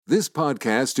This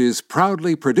podcast is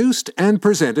proudly produced and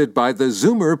presented by the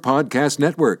Zoomer Podcast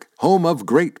Network, home of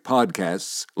great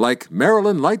podcasts like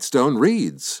Marilyn Lightstone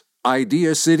Reads,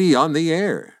 Idea City on the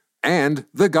Air, and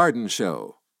The Garden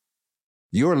Show.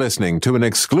 You're listening to an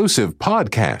exclusive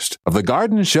podcast of The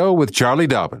Garden Show with Charlie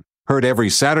Dobbin, heard every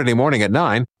Saturday morning at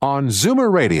 9 on Zoomer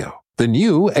Radio, the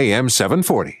new AM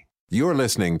 740. You're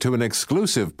listening to an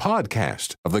exclusive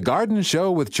podcast of The Garden Show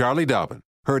with Charlie Dobbin,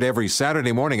 heard every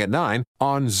Saturday morning at 9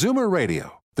 on Zoomer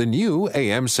Radio, the new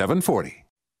AM 740.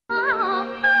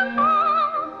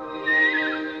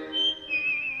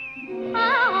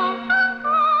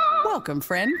 Welcome,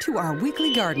 friend, to our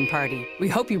weekly garden party. We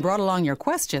hope you brought along your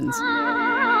questions,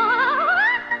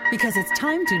 because it's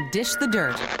time to dish the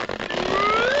dirt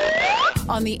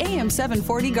on the AM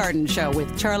 740 Garden Show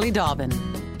with Charlie Dobbin.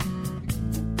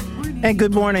 And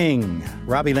good morning.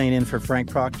 Robbie Lane in for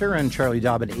Frank Proctor, and Charlie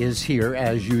Dobbin is here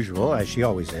as usual, as she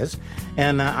always is.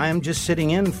 And I'm just sitting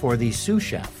in for the sous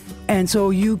chef. And so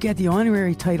you get the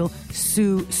honorary title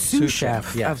sous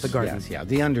chef yes, of the garden. Yes, yeah,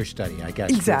 the understudy, I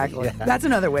guess. Exactly. Really. That's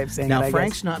another way of saying now, it, I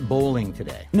Frank's guess. not bowling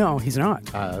today. No, he's not.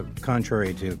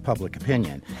 Contrary to public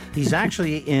opinion. He's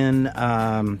actually in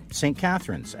St.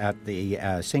 Catharines at the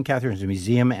St. Catharines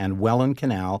Museum and Welland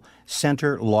Canal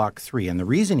Center Lock 3. And the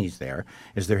reason he's there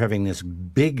is they're having this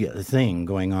big thing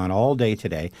going on all day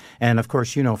today. And, of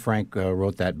course, you know Frank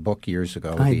wrote that book years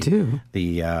ago. I do.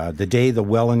 The Day the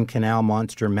Welland Canal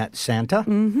Monster Met Santa.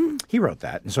 Mm-hmm. He wrote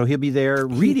that. And so he'll be there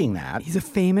reading that. He's a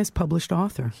famous published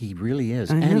author. He really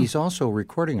is. And he's also a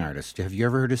recording artist. Have you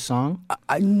ever heard his song?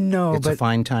 No, It's a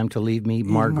Fine Time to Leave Me,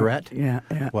 Margaret. Yeah.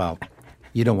 Well,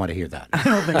 you don't want to hear that. I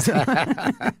don't think so.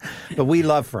 But we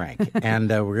love Frank, and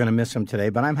we're going to miss him today.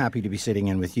 But I'm happy to be sitting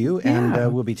in with you,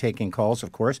 and we'll be taking calls,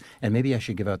 of course. And maybe I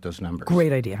should give out those numbers.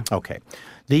 Great idea. Okay.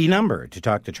 The number to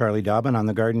talk to Charlie Dobbin on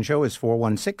The Garden Show is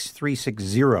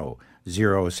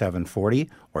 416-360-0740,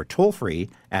 or toll free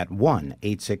at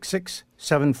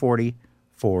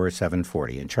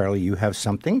 1-866-740-4740. And Charlie, you have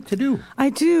something to do. I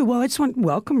do. Well, I just want to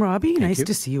welcome Robbie. Thank nice you.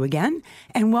 to see you again.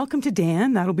 And welcome to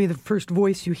Dan. That'll be the first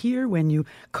voice you hear when you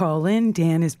call in.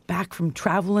 Dan is back from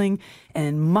traveling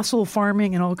and mussel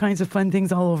farming and all kinds of fun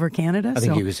things all over Canada. I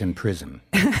think he was in prison.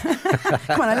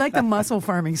 Come on, I like the mussel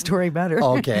farming story better.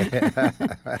 Okay.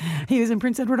 He was in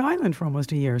Prince Edward Island for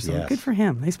almost a year, so Yes. good for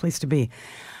him. Nice place to be.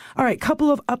 All right, couple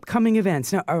of upcoming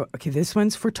events. Now, this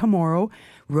one's for tomorrow.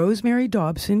 Rosemary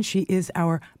Dobson, she is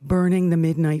our Burning the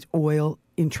Midnight Oil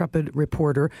intrepid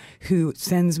reporter who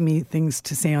sends me things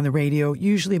to say on the radio,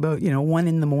 usually about, 1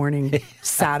 in the morning,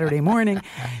 Saturday morning.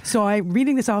 So I'm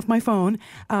reading this off my phone.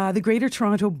 The Greater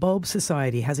Toronto Bulb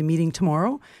Society has a meeting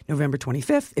tomorrow, November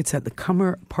 25th. It's at the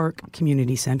Cummer Park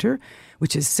Community Centre,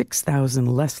 which is 6000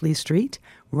 Leslie Street,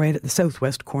 right at the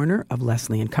southwest corner of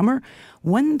Leslie and Cummer,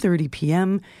 1:30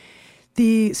 p.m.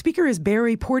 The speaker is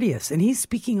Barry Porteous, and he's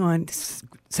speaking on,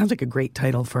 sounds like a great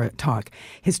title for a talk.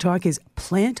 His talk is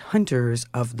Plant Hunters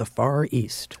of the Far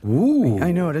East. Ooh.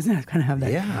 I know, doesn't it kind of have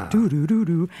that? Yeah.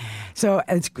 Do. So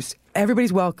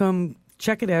everybody's welcome.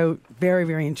 Check it out. Very,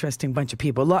 very interesting bunch of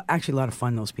people. Actually, a lot of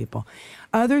fun, those people.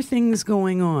 Other things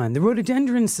going on. The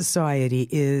Rhododendron Society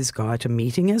is got a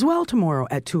meeting as well tomorrow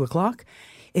at 2 o'clock.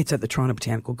 It's at the Toronto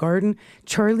Botanical Garden.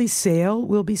 Charlie Sale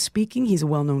will be speaking. He's a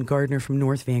well-known gardener from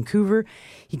North Vancouver.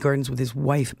 He gardens with his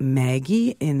wife,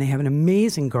 Maggie, and they have an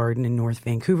amazing garden in North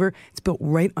Vancouver. It's built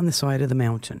right on the side of the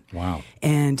mountain. Wow.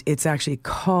 And it's actually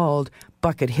called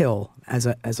Bucket Hill as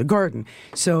a garden.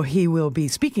 So he will be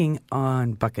speaking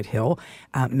on Bucket Hill,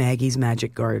 Maggie's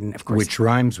Magic Garden, of course. Which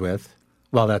rhymes with...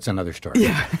 Well, that's another story.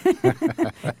 Yeah.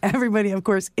 Everybody, of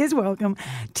course, is welcome.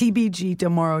 TBG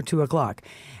tomorrow, 2 o'clock.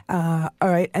 All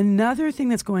right. Another thing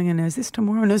that's going on, is this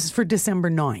tomorrow? No, this is for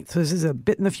December 9th. So this is a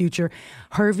bit in the future.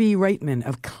 Harvey Reitman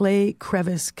of Clay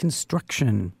Crevice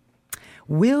Construction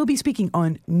will be speaking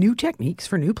on new techniques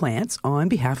for new plants on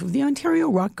behalf of the Ontario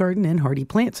Rock Garden and Hardy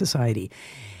Plant Society.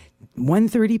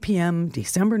 1:30 p.m.,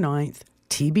 December 9th,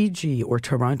 TBG, or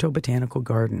Toronto Botanical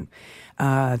Garden.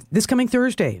 This coming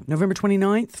Thursday, November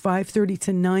 29th, 5:30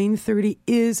 to 9:30,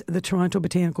 is the Toronto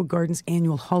Botanical Gardens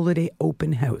annual holiday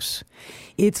open house.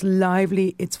 It's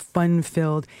lively, it's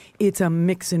fun-filled, it's a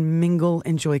mix and mingle.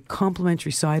 Enjoy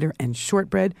complimentary cider and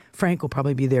shortbread. Frank will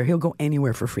probably be there. He'll go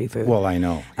anywhere for free food. Well, I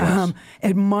know. Yes.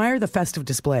 Admire the festive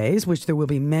displays, which there will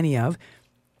be many of.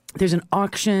 There's an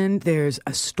auction. There's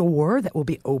a store that will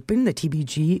be open. The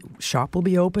TBG shop will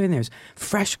be open. There's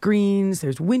fresh greens.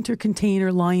 There's winter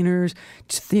container liners.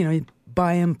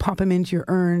 buy them, pop them into your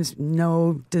urns.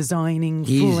 No designing,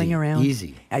 fooling around.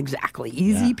 Easy. Exactly.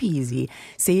 Easy peasy.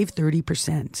 Save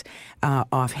 30%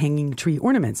 off hanging tree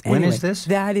ornaments. When is this?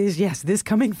 That is, this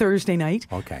coming Thursday night.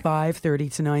 Okay.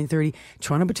 5:30 to 9:30.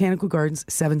 Toronto Botanical Gardens,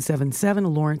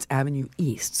 777 Lawrence Avenue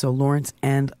East. So Lawrence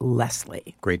and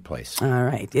Leslie. Great place. All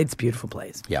right. It's a beautiful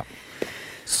place. Yeah.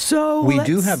 So we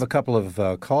do have a couple of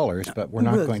callers, but we're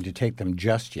not going to take them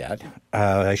just yet.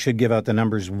 I should give out the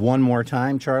numbers one more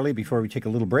time, Charlie, before we take a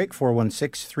little break.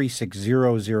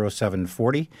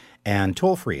 416-360-0740 and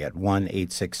toll free at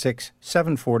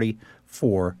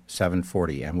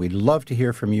 1-866-740-4740. And we'd love to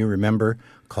hear from you. Remember,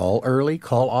 call early,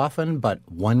 call often, but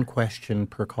one question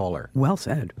per caller. Well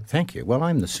said. Thank you. Well,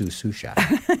 I'm the Sue chef.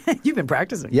 You've been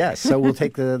practicing. Yes, so we'll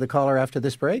take the caller after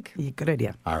this break. Yeah, good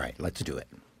idea. All right, let's do it.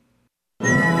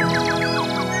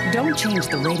 Don't change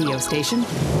the radio station.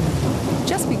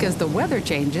 Just because the weather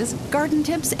changes, garden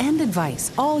tips and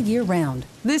advice all year round.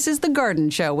 This is The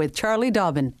Garden Show with Charlie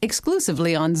Dobbin,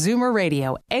 exclusively on Zoomer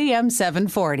Radio, AM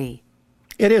 740.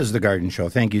 It is The Garden Show.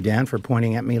 Thank you, Dan, for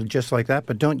pointing at me just like that,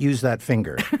 but don't use that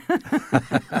finger.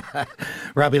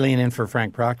 Robbie Lane in for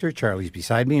Frank Proctor. Charlie's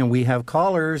beside me, and we have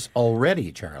callers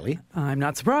already, Charlie. I'm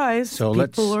not surprised. So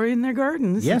People are in their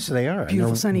gardens. Yes, they are.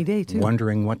 Beautiful sunny day, too.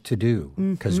 Wondering what to do,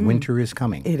 because winter is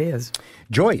coming. It is.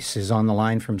 Joyce is on the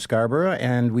line from Scarborough,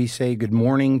 and we say good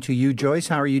morning to you, Joyce.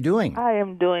 How are you doing? I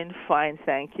am doing fine,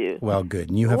 thank you. Well, good.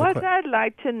 And you have what I'd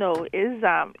like to know is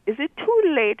it too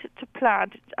late to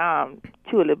plant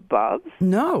tulip bulbs?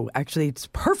 No, actually, it's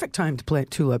perfect time to plant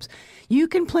tulips. You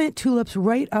can plant tulips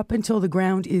right up until the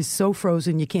ground is so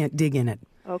frozen you can't dig in it.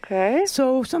 Okay.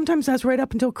 So sometimes that's right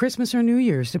up until Christmas or New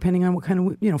Year's, depending on what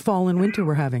kind of fall and winter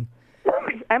we're having.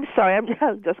 I'm sorry, I'm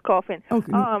just coughing.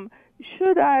 Okay.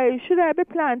 Should I be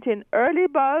planting early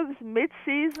bulbs,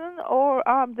 mid-season, or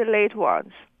the late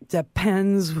ones?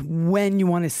 Depends when you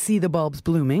want to see the bulbs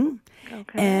blooming.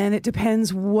 Okay. And it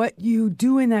depends what you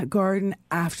do in that garden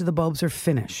after the bulbs are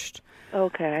finished.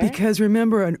 Okay. Because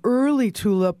remember, an early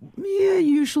tulip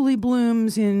usually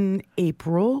blooms in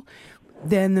April.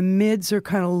 Then the mids are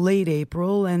kind of late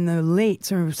April, and the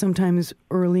lates are sometimes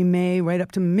early May, right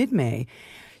up to mid-May.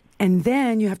 And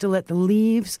then you have to let the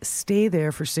leaves stay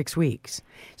there for 6 weeks.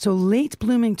 So late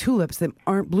blooming tulips that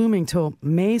aren't blooming till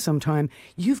May sometime,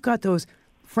 you've got those,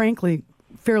 frankly,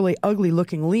 fairly ugly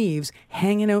looking leaves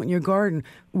hanging out in your garden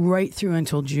right through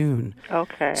until June.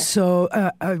 Okay. So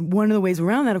one of the ways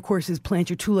around that, of course, is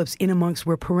plant your tulips in amongst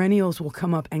where perennials will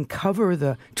come up and cover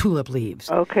the tulip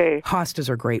leaves. Okay. Hostas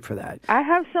are great for that. I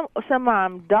have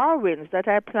some Darwins that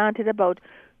I planted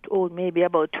maybe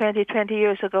about 20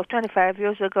 years ago, 25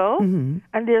 years ago, and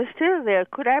they're still there.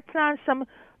 Could I plant some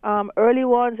early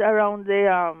ones around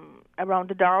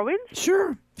the Darwins?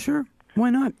 Sure. Why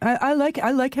not? I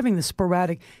like having the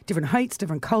sporadic, different heights,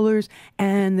 different colors,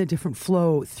 and the different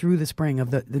flow through the spring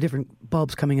of the different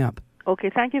bulbs coming up. Okay,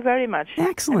 thank you very much.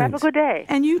 Excellent. And have a good day.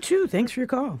 And you too. Thanks for your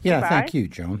call. Yeah, Bye. Thank you,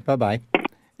 Joan. Bye-bye.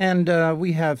 And that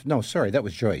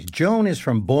was Joyce. Joan is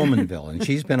from Bowmanville, and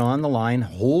she's been on the line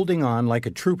holding on like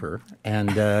a trooper.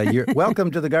 And you're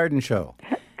welcome to the Garden Show.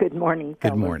 Good morning,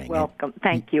 fellas. Good morning. Welcome.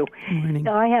 Thank you. Good morning.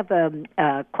 I have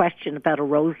a question about a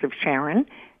rose of Sharon.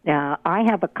 I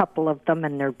have a couple of them,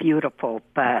 and they're beautiful.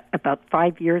 But about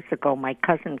 5 years ago, my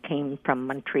cousin came from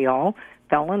Montreal,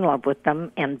 fell in love with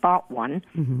them, and bought one.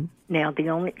 Mm-hmm. Now,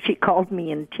 she called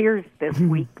me in tears this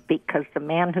week because the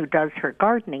man who does her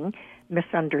gardening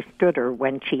misunderstood her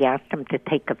when she asked him to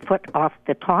take a foot off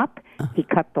the top. He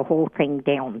cut the whole thing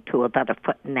down to about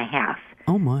 1.5 feet.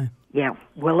 Oh, my. Yeah.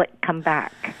 Will it come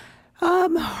back?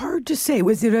 Hard to say.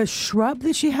 Was it a shrub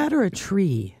that she had or a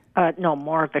tree? No,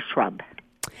 more of a shrub.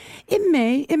 It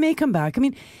may come back. I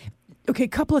mean, okay, a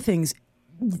couple of things.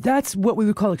 That's what we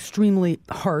would call extremely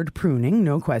hard pruning,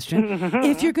 no question.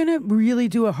 If you're going to really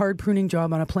do a hard pruning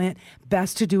job on a plant,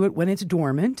 best to do it when it's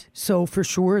dormant. So for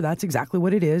sure, that's exactly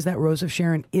what it is. That Rose of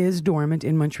Sharon is dormant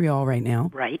in Montreal right now.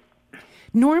 Right.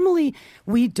 Normally,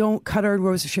 we don't cut our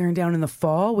Rose of Sharon down in the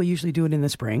fall. We usually do it in the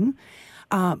spring.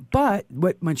 But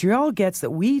what Montreal gets that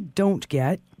we don't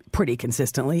get pretty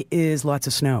consistently is lots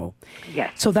of snow.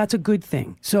 Yes. So that's a good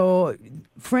thing. So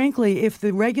frankly, if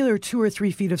the regular 2 or 3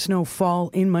 feet of snow fall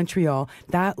in Montreal,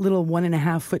 that little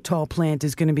 1.5 foot tall plant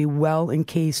is going to be well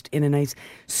encased in a nice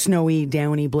snowy,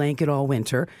 downy blanket all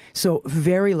winter. So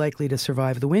very likely to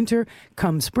survive the winter.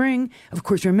 Come spring, of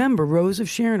course, remember, Rose of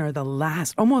Sharon are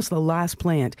almost the last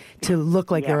plant to look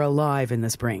like they're alive in the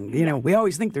spring. You know, we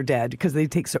always think they're dead because they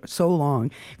take so long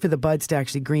for the buds to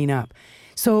actually green up.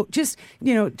 So just,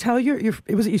 tell your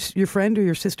friend or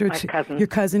your sister, cousin. your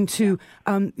cousin to,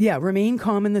 remain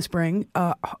calm in the spring.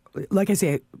 Like I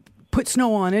say, put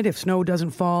snow on it if snow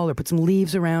doesn't fall, or put some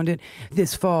leaves around it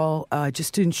this fall,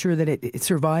 just to ensure that it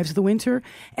survives the winter.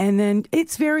 And then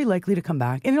it's very likely to come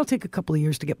back. And it'll take a couple of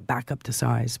years to get back up to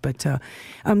size. But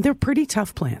they're pretty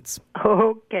tough plants.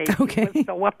 Okay. Okay. He was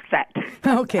so upset.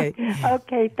 Okay.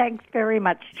 Okay. Thanks very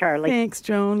much, Charlie. Thanks,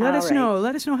 Joan. Let us know.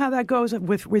 Let us know how that goes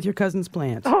with your cousin's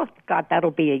plants. Oh, God,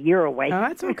 that'll be a year away.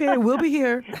 That's okay. We'll be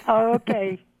here.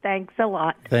 Okay. Thanks a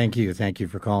lot. Thank you. Thank you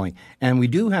for calling. And we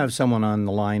do have someone on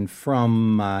the line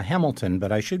from Hamilton,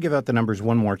 but I should give out the numbers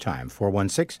one more time.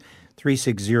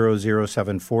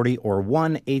 416-360-0740 or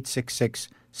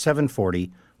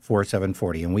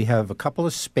 1-866-740-4740. And we have a couple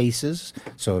of spaces,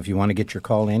 so if you want to get your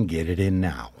call in, get it in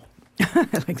now. I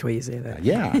like the way you say that.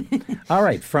 Yeah. All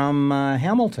right. From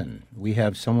Hamilton, we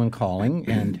have someone calling.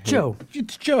 And Joe.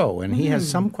 It's Joe, and he has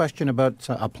some question about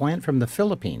a plant from the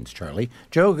Philippines, Charlie.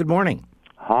 Joe, good morning.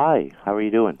 Hi, how are you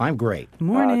doing? I'm great.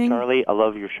 Morning. Charlie, I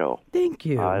love your show. Thank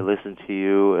you. I listen to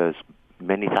you as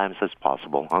many times as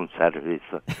possible on Saturdays.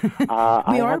 We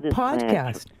are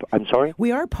podcast. I'm sorry?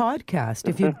 We are podcast.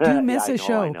 If you do miss a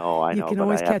show, you can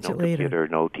always catch it later. Computer,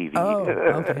 no TV. Oh,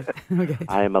 okay. Okay.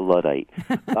 I am a Luddite.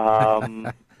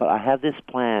 But I have this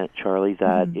plant, Charlie,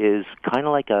 that is kind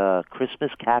of like a Christmas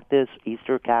cactus,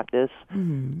 Easter cactus.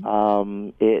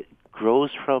 It grows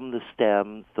from the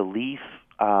stem. The leaf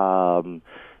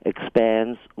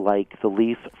expands like the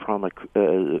leaf from a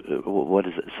what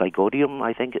is it? Zygodium,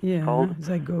 I think it's called.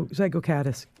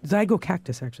 Zygocactus.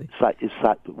 Zygocactus, actually.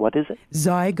 What is it?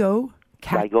 Zygocactus.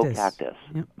 Zygocactus.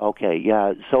 Yep. Okay,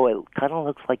 yeah. So it kind of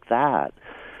looks like that,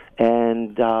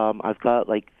 and I've got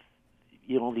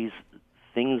these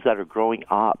things that are growing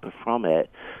up from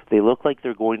it. They look like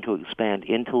they're going to expand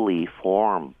into leaf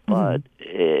form, but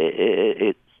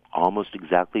it's almost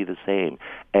exactly the same.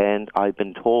 And I've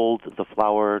been told the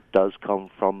flower does come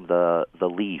from the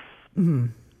leaf.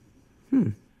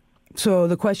 So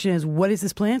the question is, what is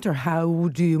this plant, or how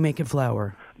do you make it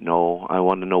flower? No, I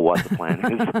want to know what the plant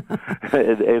is.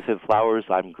 If it flowers,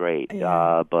 I'm great.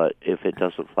 Yeah. But if it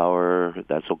doesn't flower,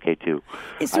 that's okay too.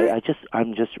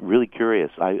 I'm just really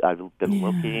curious. I've been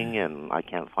looking, and I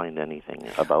can't find anything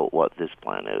about what this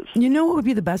plant is. You know what would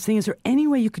be the best thing? Is there any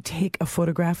way you could take a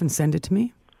photograph and send it to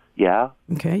me? Yeah.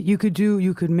 Okay. You could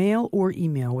mail or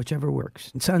email, whichever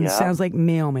works. Sounds like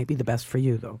mail might be the best for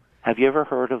you, though. Have you ever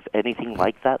heard of anything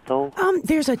like that, though?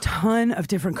 There's a ton of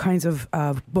different kinds of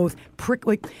both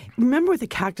remember with the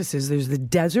cactuses, there's the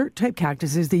desert type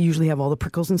cactuses. They usually have all the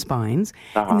prickles and spines.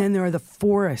 And then there are the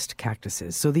forest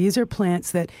cactuses. So these are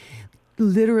plants that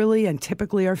literally and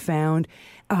typically are found.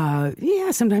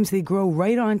 Sometimes they grow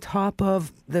right on top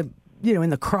of the,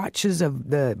 in the crotches of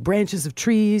the branches of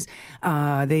trees.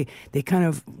 They take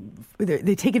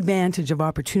advantage of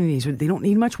opportunities. They don't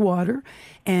need much water,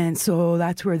 and so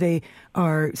that's where they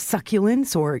are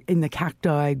succulents, or in the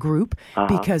cacti group,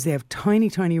 because they have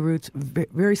tiny, tiny roots,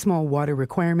 very small water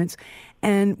requirements,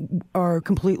 and are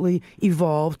completely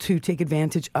evolved to take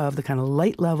advantage of the kind of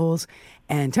light levels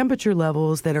and temperature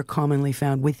levels that are commonly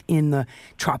found within the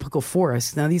tropical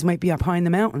forests. Now, these might be up high in the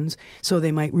mountains, so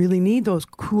they might really need those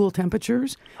cool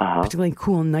temperatures, particularly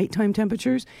cool nighttime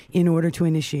temperatures, in order to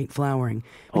initiate flowering,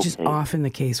 which is often the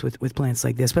case with plants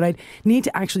like this. But I'd need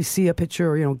to actually see a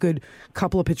picture, or a good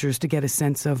couple of pictures to get a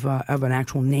sense of an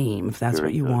actual name, if that's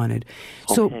what you wanted.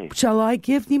 So shall I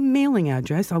give the mailing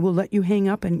address? I will let you hang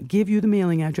up and give you the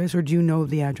mailing address, or do you know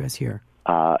the address here?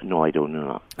 No, I don't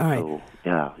know. All right. So,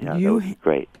 that would be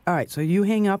great. All right, so you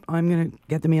hang up. I'm going to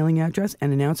get the mailing address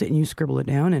and announce it, and you scribble it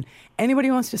down. And anybody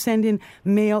who wants to send in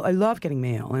mail, I love getting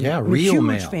mail. And I'm real a huge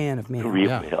mail. Fan of mail.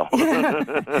 Real mail.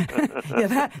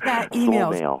 that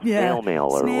email. Mail. Yeah. Snail mail.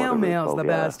 Snail mail's the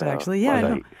best, actually. Yeah,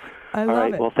 right. I All love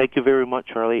right. it. Well, thank you very much,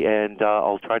 Charlie, and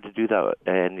I'll try to do that.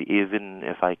 And even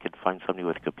if I could find somebody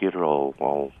with a computer,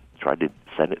 I'll try to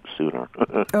send it sooner.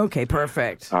 Okay,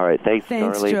 perfect. All right. Thanks,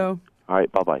 Charlie. Joe. All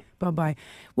right, bye-bye. Bye-bye.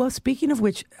 Well, speaking of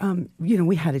which,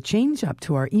 we had a change up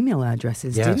to our email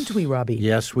addresses, didn't we, Robbie?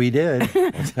 Yes, we did.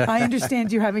 I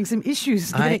understand you're having some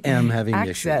issues I am having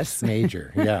access. issues,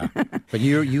 major, yeah. But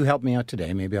you helped me out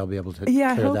today. Maybe I'll be able to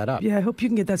clear that up. Yeah, I hope you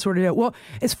can get that sorted out. Well,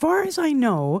 as far as I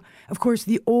know, of course,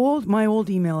 my old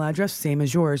email address, same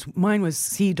as yours, mine was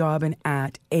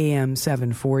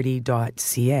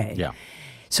cdobbin@am740.ca. Yeah.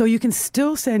 So you can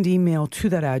still send email to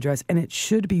that address, and it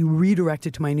should be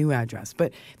redirected to my new address.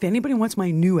 But if anybody wants my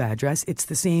new address, it's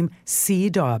the same C.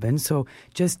 Dobbin, so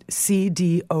just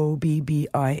CDOBBIN.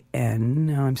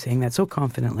 Now I'm saying that so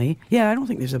confidently. Yeah, I don't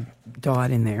think there's a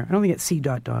dot in there. I don't think it's C.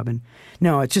 Dobbin.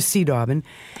 No, it's just C. Dobbin,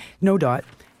 no dot,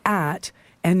 at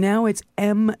And now it's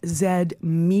MZ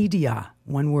Media,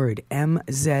 one word,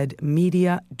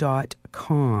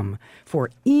 mzmedia.com for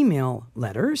email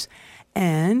letters.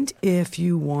 And if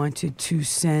you wanted to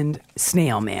send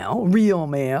snail mail, real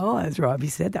mail, as Robbie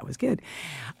said, that was good,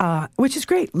 which is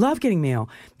great. Love getting mail.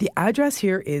 The address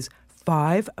here is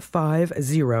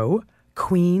 550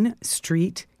 Queen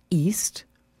Street East.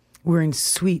 We're in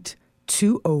Suite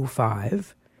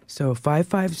 205. So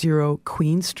 550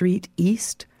 Queen Street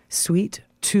East, Suite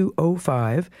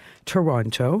 205,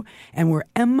 Toronto. And we're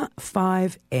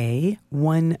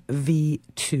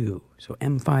M5A1V2. So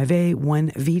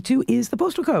M5A1V2 is the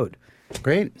postal code.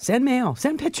 Great. Send mail.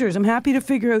 Send pictures. I'm happy to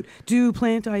figure out, do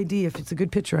plant ID. If it's a good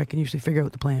picture, I can usually figure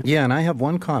out the plant. Yeah, and I have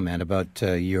one comment about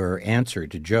your answer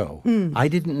to Joe. I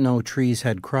didn't know trees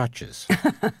had crotches,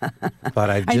 but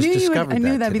I've just discovered that. I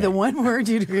knew that'd today. be the one word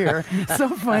you'd hear. So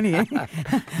funny.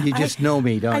 You just know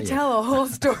me, don't you? I tell a whole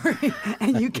story,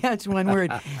 and you catch one word.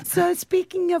 So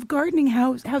speaking of gardening,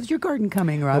 how's your garden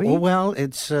coming, Robbie? Well,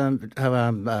 it's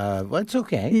it's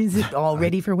okay. Is it all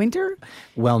ready for winter?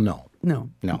 Well, no.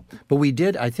 No. But we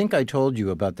did, I think I told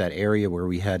you about that area where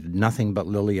we had nothing but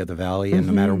lily of the valley, and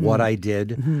no matter what I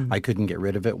did, I couldn't get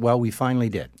rid of it. Well, we finally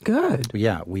did. Good.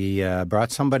 Yeah, we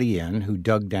brought somebody in who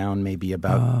dug down maybe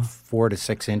about 4 to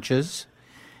 6 inches,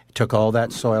 took all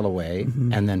that soil away,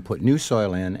 and then put new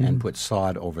soil in and put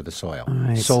sod over the soil.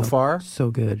 Right, so far,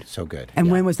 so good. So good. And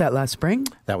yeah. when was that, last spring?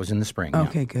 That was in the spring.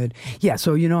 Okay, good. Yeah,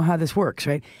 so you know how this works,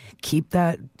 right? Keep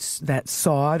that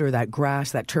sod or that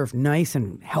grass, that turf nice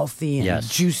and healthy and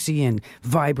juicy and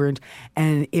vibrant,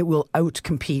 and it will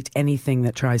outcompete anything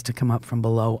that tries to come up from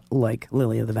below, like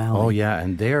lily of the valley. Oh, yeah,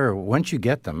 and once you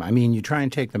get them, I mean, you try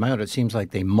and take them out, it seems like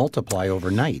they multiply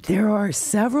overnight. There are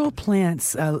several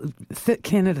plants.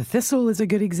 Canada thistle is a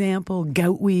good example,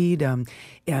 goutweed,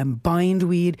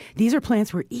 bindweed. These are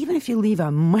plants where even if you leave a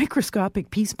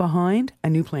microscopic piece behind, a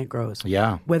new plant grows.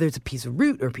 Yeah. Whether it's a piece of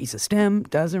root or a piece of stem,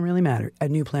 doesn't really matter. A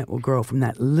new plant will grow from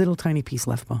that little tiny piece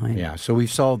left behind. Yeah, so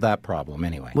we've solved that problem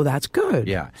anyway. Well, that's good.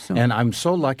 Yeah, and I'm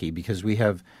so lucky because we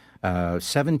have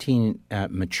 17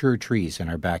 mature trees in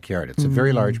our backyard. It's a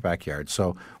very large backyard.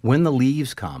 So when the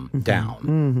leaves come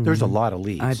down, there's a lot of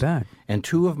leaves. I bet. And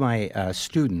 2 of my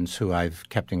students who I've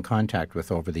kept in contact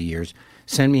with over the years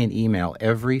send me an email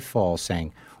every fall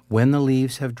saying, when the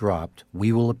leaves have dropped,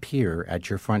 we will appear at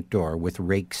your front door with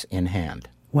rakes in hand.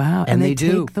 Wow. And they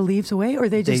take the leaves away, or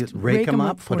they just rake them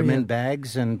up, put them you? in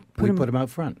bags, and we put them out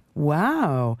front.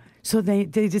 Wow. So they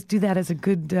just do that as a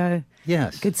good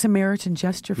good Samaritan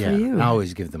gesture for you. I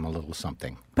always give them a little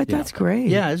something. But that's great.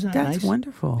 Yeah, isn't that nice? That's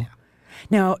wonderful. Yeah.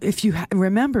 Now, if you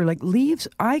remember, like leaves,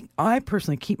 I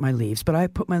personally keep my leaves, but I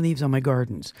put my leaves on my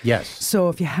gardens. Yes. So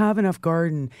if you have enough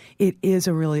garden, it is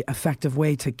a really effective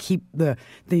way to keep the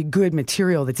good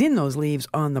material that's in those leaves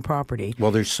on the property.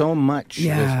 Well, there's so much,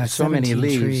 there's so many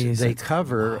leaves, trees. They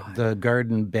cover the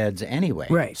garden beds anyway.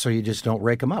 Right. So you just don't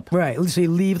rake them up. Right. So you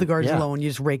leave the gardens alone, you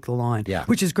just rake the lawn,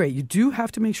 which is great. You do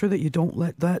have to make sure that you don't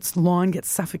let that lawn get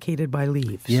suffocated by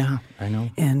leaves. Yeah, I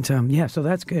know. And so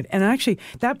that's good. And actually,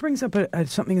 that brings up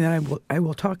something that I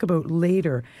will talk about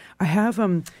later. I have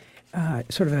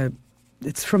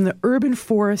it's from the Urban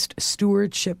Forest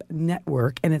Stewardship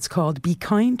Network, and it's called Be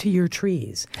Kind to Your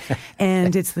Trees.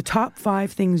 And it's the top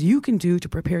 5 things you can do to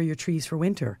prepare your trees for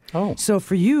winter. Oh. So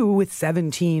for you, with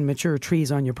 17 mature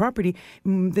trees on your property,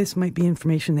 this might be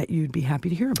information that you'd be happy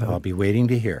to hear about. I'll be waiting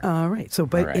to hear. All right. So,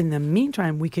 but in the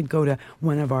meantime, we could go to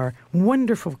one of our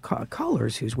wonderful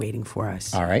callers who's waiting for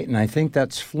us. All right. And I think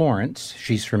that's Florence.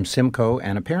 She's from Simcoe,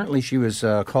 and apparently she was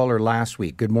a caller last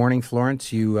week. Good morning,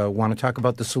 Florence. You want to talk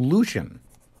about the solution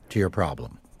to your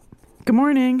problem. Good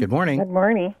morning. Good morning. Good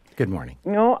morning. Good morning.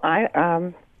 No,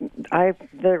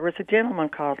 there was a gentleman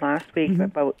called last week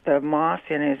about the moss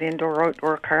in his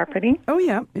indoor-outdoor carpeting. Oh,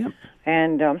 yeah.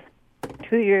 And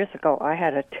 2 years ago, I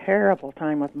had a terrible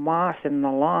time with moss in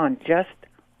the lawn, just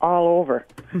all over.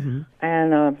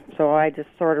 And so I just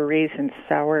sort of raised in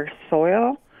sour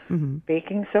soil,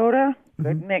 baking soda,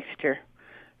 good mixture.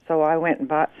 So I went and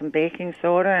bought some baking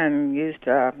soda and used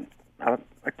a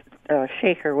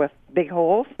shaker with big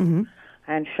holes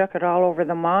and shook it all over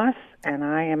the moss, and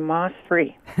I am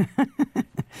moss-free.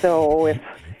 So if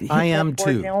I am poor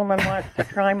too. gentleman wants to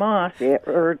try moss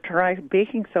or try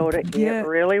baking soda, it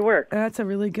really works. That's a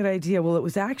really good idea. Well, it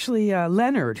was actually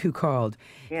Leonard who called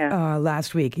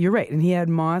last week. You're right. And he had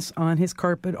moss on his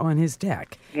carpet on his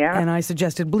deck. Yeah. And I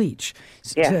suggested bleach.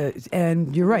 Yeah.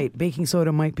 And you're right. Baking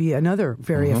soda might be another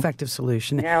very effective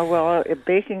solution. Yeah, well,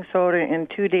 baking soda, in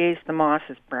 2 days, the moss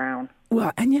is brown.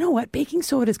 Well, and you know what? Baking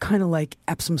soda is kind of like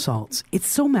Epsom salts. It's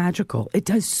so magical. It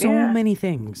does so many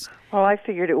things. Well, I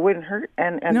figured figured it wouldn't hurt,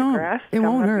 and No, the grass it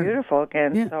won't comes up hurt. beautiful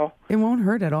again. Yeah, So it won't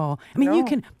hurt at all. I mean, you No.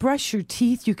 can brush your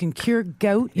teeth, you can cure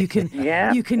gout, you can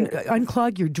Yeah. you can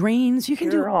unclog your drains, you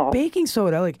can Cure do all. baking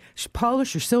soda, like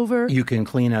polish your silver, You can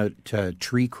clean out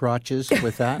tree crotches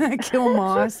with that. kill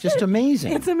moss. Just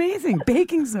amazing. It's amazing.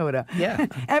 Baking soda. Yeah.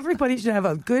 Everybody should have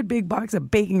a good big box of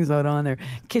baking soda on their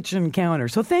kitchen counter.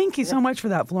 So thank you so much for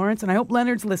that, Florence, and I hope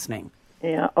Leonard's listening.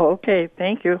 yeah, okay,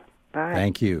 thank you. Bye.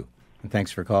 Thank you. And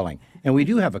thanks for calling. And we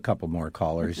do have a couple more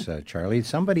callers, Charlie.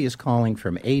 Somebody is calling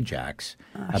from Ajax.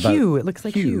 Hugh, it looks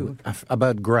like Hugh.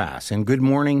 About grass. And good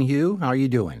morning, Hugh. How are you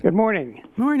doing? Good morning.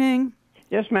 Morning.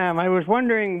 Yes, ma'am. I was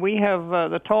wondering, we have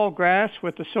the tall grass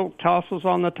with the silk tassels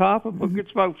on the top.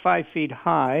 It's about 5 feet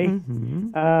high.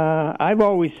 I've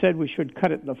always said we should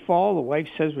cut it in the fall. The wife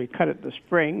says we cut it in the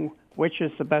spring. Which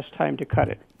is the best time to cut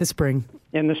it? The spring.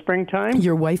 In the springtime?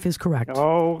 Your wife is correct.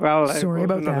 Oh, well, Sorry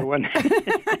that was about another that. one.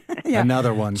 Yeah.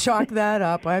 Another one. Chalk that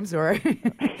up. I'm sorry.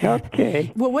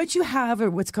 Okay. Well, what you have are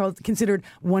what's considered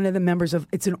one of the members of,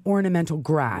 it's an ornamental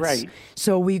grass. Right.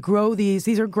 So we grow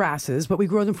these are grasses, but we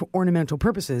grow them for ornamental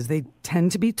purposes. They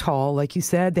tend to be tall, like you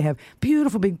said. They have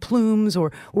beautiful big plumes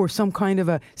or some kind of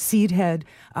a seed head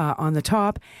on the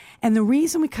top. And the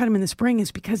reason we cut them in the spring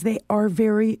is because they are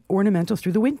very ornamental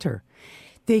through the winter.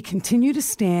 They continue to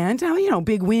stand. Now,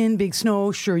 big wind, big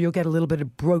snow, sure, you'll get a little bit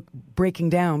of breaking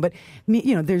down. But,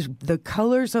 there's the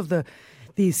colors of the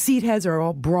seed heads are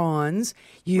all bronze.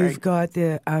 You've got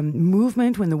the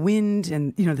movement when the wind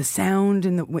and, the sound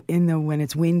when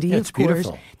it's windy, It's of course.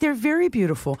 beautiful. They're very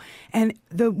beautiful. And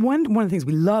one of the things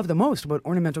we love the most about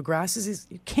ornamental grasses is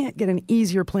you can't get an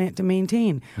easier plant to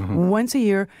maintain. Once a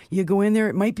year, you go in there.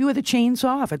 It might be with a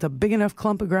chainsaw if it's a big enough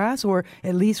clump of grass, or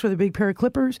at least with a big pair of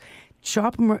clippers.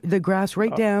 Chop the grass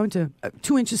right down to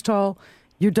 2 inches tall.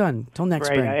 You're done till next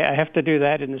Right. spring. I have to do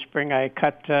that in the spring. I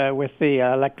cut with the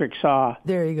electric saw.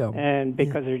 There you go. And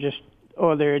because they're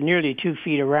nearly 2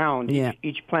 feet around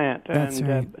each plant. That's and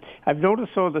right. I've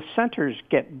noticed, the centers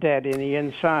get dead in the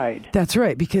inside. That's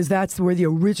right, because that's where the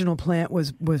original plant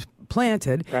was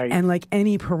planted. Right. And like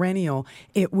any perennial,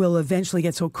 it will eventually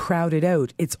get so crowded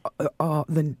out. It's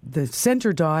the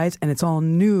center dies and it's all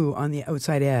new on the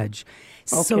outside edge.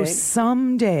 So Okay.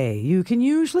 someday, you can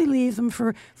usually leave them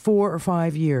for 4 or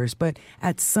 5 years, but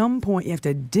at some point you have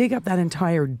to dig up that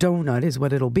entire donut is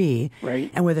what it'll be.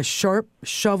 Right. And with a sharp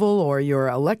shovel or your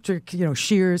electric,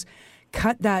 shears,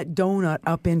 cut that donut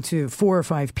up into 4 or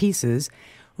 5 pieces,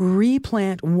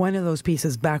 replant one of those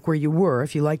pieces back where you were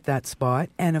if you like that spot,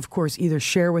 and of course either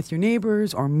share with your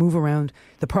neighbors or move around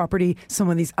the property some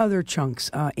of these other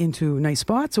chunks into nice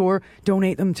spots, or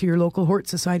donate them to your local Hort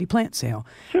Society plant sale.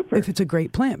 Super. If it's a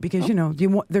great plant, because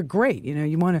they're great.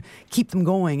 You want to keep them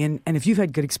going, and if you've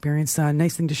had good experience,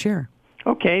 nice thing to share.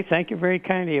 Okay, thank you very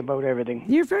kindly about everything.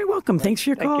 You're very welcome. Thanks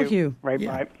for your call, Thank you. Hugh. Right,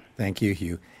 bye. Thank you,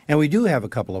 Hugh. And we do have a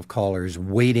couple of callers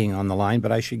waiting on the line,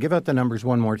 but I should give out the numbers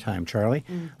one more time, Charlie.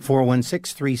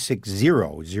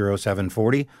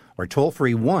 416-360-0740 or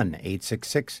toll-free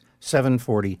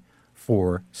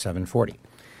 1-866-740-4740.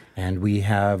 And we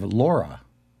have Laura.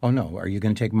 Oh, no. Are you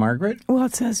going to take Margaret? Well,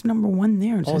 it says number 1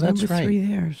 there. It says that's number right. 3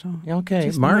 there. So Okay,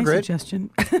 just Margaret. My suggestion.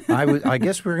 I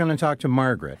guess we're going to talk to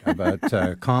Margaret about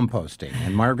composting.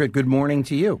 And Margaret, good morning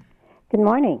to you. Good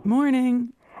morning.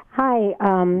 Morning. Hi.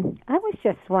 I was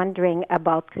just wondering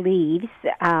about leaves.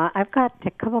 I've got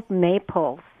a couple of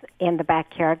maples in the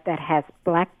backyard that has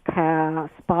black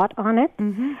spot on it.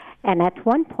 Mm-hmm. And at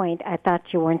one point, I thought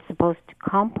you weren't supposed to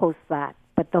compost that,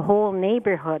 but the whole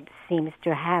neighborhood seems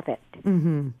to have it.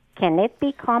 Mm-hmm. Can it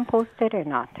be composted or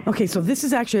not? Okay, so this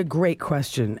is actually a great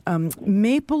question.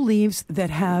 Maple leaves that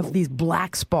have these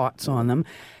black spots on them,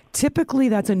 typically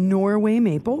that's a Norway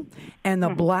maple, and the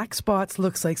black spots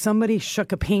looks like somebody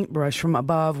shook a paintbrush from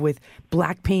above with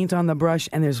black paint on the brush,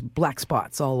 and there's black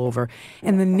spots all over.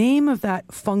 And the name of that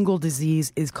fungal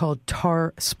disease is called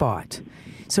tar spot.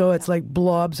 So it's like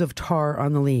blobs of tar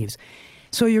on the leaves.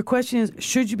 So your question is,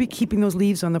 should you be keeping those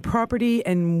leaves on the property,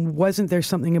 and wasn't there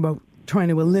something about trying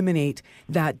to eliminate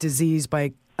that disease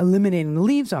by eliminating the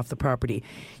leaves off the property?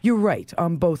 You're right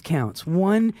on both counts.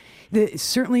 One,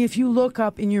 certainly if you look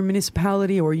up in your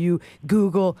municipality or you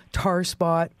Google tar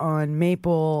spot on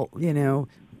maple,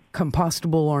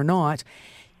 compostable or not,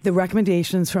 the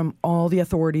recommendations from all the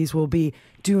authorities will be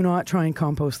do not try and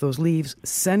compost those leaves.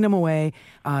 Send them away.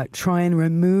 Try and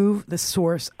remove the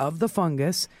source of the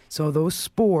fungus. So those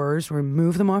spores,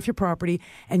 remove them off your property,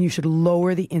 and you should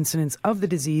lower the incidence of the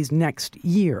disease next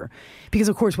year. Because,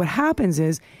 of course, what happens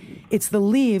is it's the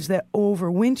leaves that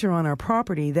overwinter on our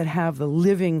property that have the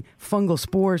living fungal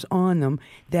spores on them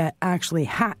that actually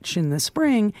hatch in the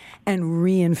spring and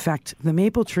reinfect the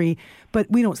maple tree. But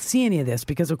we don't see any of this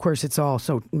because, of course, it's all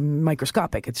so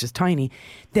microscopic. It's just tiny.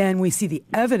 Then we see the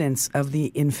evidence of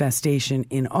the infestation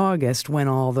in August when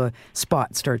all the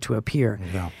spots start to appear.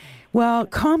 Yeah. Well,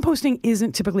 composting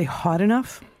isn't typically hot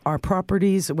enough. Our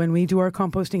properties, when we do our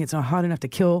composting, it's not hot enough to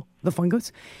kill the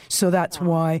fungus. So that's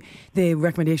why the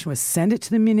recommendation was send it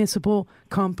to the municipal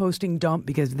composting dump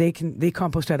because they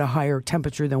compost at a higher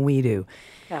temperature than we do.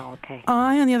 Oh, okay.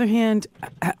 I, on the other hand,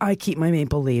 I keep my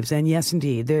maple leaves, and yes,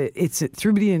 indeed, it's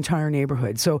through the entire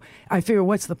neighborhood. So I figure,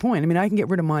 what's the point? I mean, I can get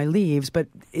rid of my leaves, but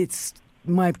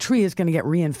my tree is going to get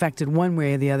reinfected one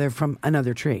way or the other from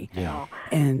another tree. Yeah.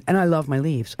 And I love my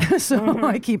leaves, so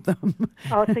I keep them.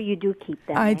 Oh, so you do keep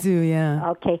them? I do, yeah.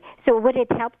 Okay. So would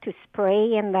it help to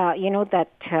spray in the,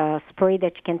 that spray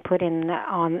that you can put in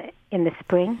the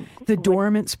spring? The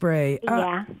dormant spray.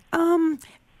 Yeah.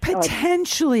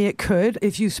 Potentially it could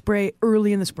if you spray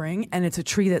early in the spring and it's a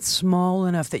tree that's small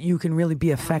enough that you can really be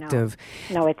effective.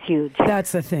 No, it's huge.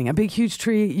 That's the thing. A big, huge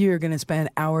tree, you're going to spend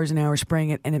hours and hours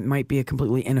spraying it, and it might be a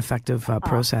completely ineffective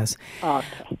process. Okay.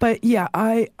 But yeah,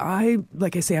 I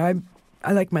like I say,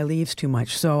 I like my leaves too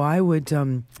much, so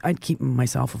I'd keep them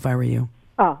myself if I were you.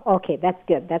 Oh, okay, that's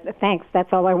good. Thanks.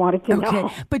 That's all I wanted to know.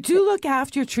 Okay, but do look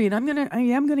after your tree, and I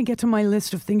am gonna get to my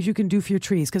list of things you can do for your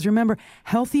trees. Because remember,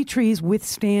 healthy trees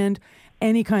withstand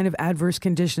any kind of adverse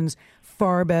conditions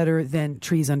far better than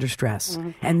trees under stress.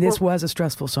 Mm-hmm. And this was a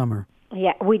stressful summer.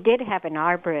 Yeah, we did have an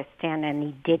arborist in, and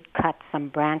he did cut some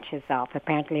branches off.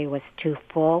 Apparently, it was too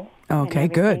full. Okay,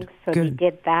 good. So good. he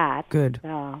did that. Good.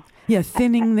 Yeah,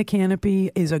 thinning the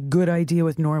canopy is a good idea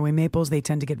with Norway maples. They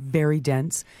tend to get very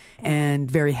dense and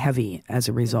very heavy as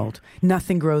a result.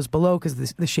 Nothing grows below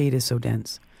because the shade is so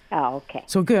dense. Oh, okay.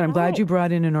 So good. I'm glad you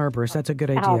brought in an arborist. That's a good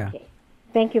idea. Okay.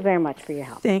 Thank you very much for your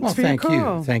help. Thanks for your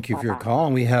call. Thank you for your call.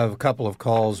 And we have a couple of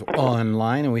calls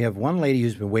online, and we have one lady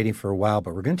who's been waiting for a while,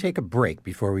 but we're going to take a break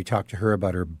before we talk to her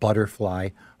about her butterfly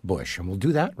bush. And we'll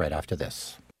do that right after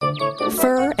this.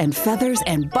 Fur and feathers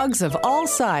and bugs of all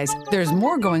size. There's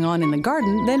more going on in the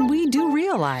garden than we do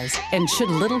realize. And should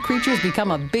little creatures become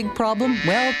a big problem,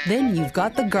 well, then you've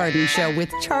got The Garden Show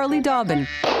with Charlie Dobbin.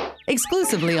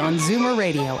 Exclusively on Zoomer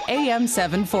Radio, AM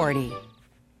 740.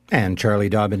 And Charlie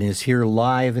Dobbin is here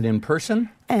live and in person.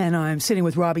 And I'm sitting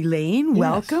with Robbie Lane. Yes.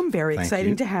 Welcome. Very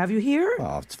exciting to have you here.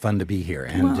 Oh, it's fun to be here.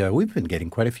 And we've been getting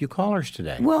quite a few callers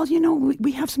today. Well,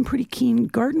 we have some pretty keen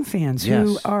garden fans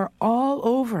who are all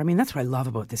over. I mean, that's what I love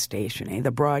about this station.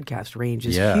 The broadcast range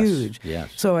is huge.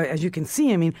 Yes. So as you can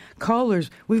see, I mean, callers,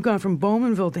 we've gone from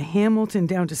Bowmanville to Hamilton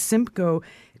down to Simcoe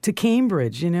to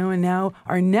Cambridge, and now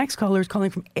our next caller is calling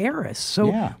from Eris. So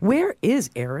where is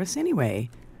Eris anyway?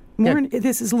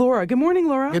 This is Laura. Good morning,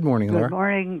 Laura. Good morning, Laura. Good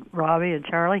morning, Robbie and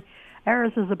Charlie.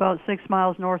 Eris is about 6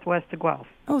 miles northwest of Guelph.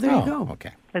 Oh, there you go.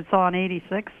 Okay. It's on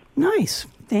 86. Nice.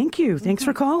 Thank you. Thanks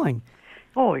for calling.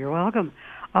 Oh, you're welcome.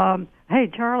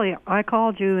 Hey, Charlie, I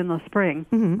called you in the spring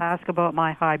to ask about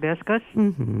my hibiscus,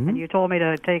 and you told me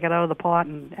to take it out of the pot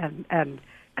and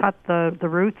cut the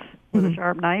roots with a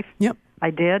sharp knife. Yep.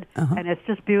 I did, and it's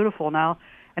just beautiful now,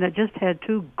 and it just had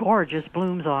 2 gorgeous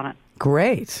blooms on it.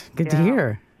 Great. Good to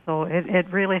hear. So it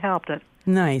really helped it.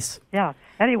 Nice. Yeah.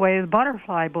 Anyway, the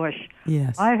butterfly bush.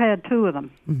 Yes. I've had 2 of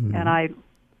them, and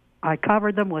I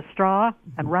covered them with straw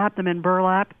and wrapped them in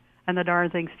burlap, and the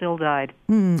darn thing still died.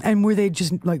 And were they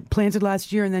just planted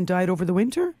last year and then died over the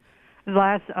winter?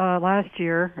 Last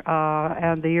year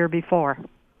and the year before.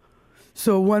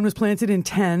 So one was planted in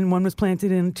 10, one was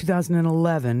planted in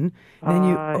 2011.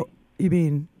 And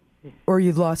then or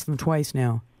you've lost them twice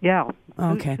now? Yeah.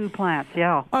 Okay. 2 plants,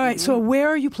 yeah. All right, so where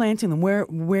are you planting them?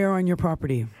 Where on your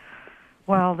property?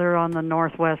 Well, they're on the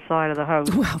northwest side of the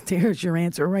house. Well, there's your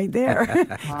answer right there.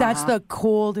 That's the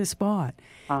coldest spot.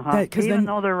 Even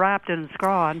though they're wrapped in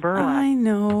straw and burlap. I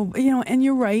know. And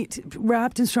you're right.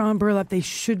 Wrapped in straw and burlap, they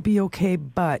should be okay,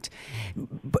 but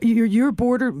you're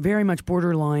very much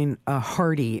borderline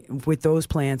hardy with those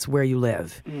plants where you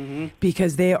live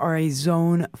because they are a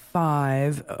Zone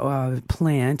 5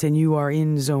 plant, and you are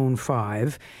in Zone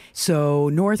 5. So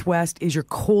northwest is your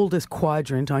coldest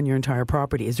quadrant on your entire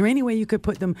property. Is there any way you could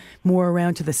put them more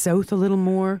around to the south a little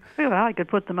more? Well, I could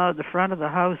put them out the front of the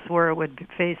house where it would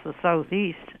face the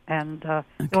southeast. And the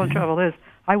only trouble is,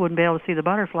 I wouldn't be able to see the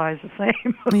butterflies the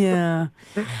same. Yeah.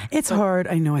 It's hard.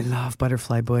 I know I love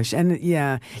butterfly bush. And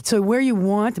yeah, so where you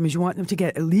want them is you want them to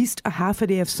get at least a half a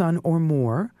day of sun or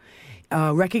more.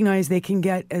 Recognize they can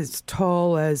get as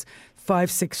tall as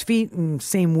 5-6 feet and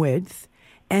same width.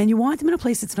 And you want them in a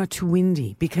place that's not too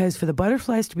windy, because for the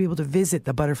butterflies to be able to visit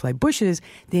the butterfly bushes,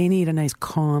 they need a nice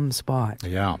calm spot.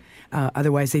 Yeah.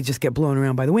 Otherwise, they just get blown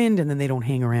around by the wind and then they don't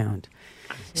hang around.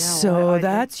 Yeah, So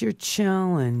that's your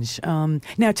challenge.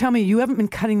 Now, tell me, you haven't been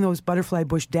cutting those butterfly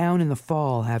bush down in the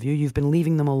fall, have you? You've been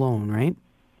leaving them alone, right?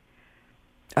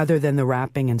 Other than the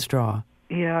wrapping and straw.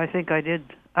 Yeah, I think I did.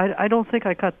 I don't think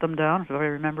I cut them down, if I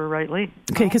remember rightly.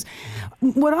 Okay, because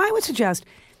what I would suggest,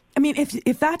 I mean,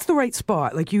 if that's the right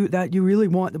spot, like you really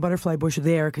want the butterfly bush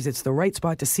there because it's the right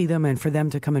spot to see them and for them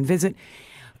to come and visit,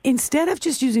 instead of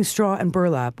just using straw and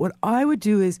burlap, what I would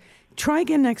do is try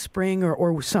again next spring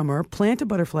or summer, plant a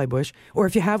butterfly bush, or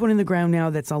if you have one in the ground now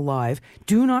that's alive,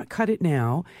 do not cut it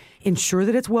now. Ensure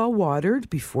that it's well watered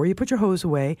before you put your hose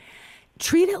away.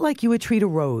 Treat it like you would treat a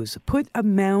rose. Put a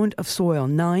mound of soil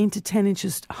 9 to 10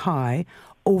 inches high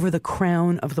over the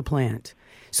crown of the plant.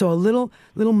 So a little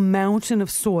mountain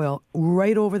of soil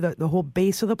right over the whole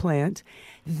base of the plant.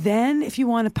 Then if you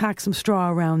want to pack some straw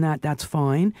around that, that's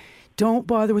fine. Don't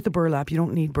bother with the burlap. You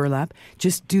don't need burlap.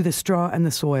 Just do the straw and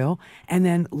the soil, and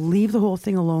then leave the whole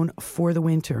thing alone for the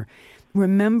winter.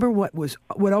 Remember what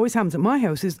always happens at my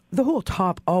house is the whole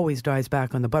top always dies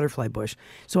back on the butterfly bush.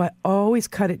 So I always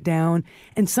cut it down,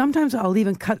 and sometimes I'll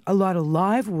even cut a lot of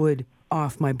live wood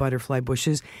off my butterfly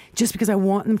bushes just because I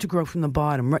want them to grow from the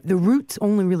bottom. The roots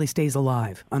only really stays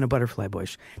alive on a butterfly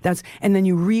bush. And then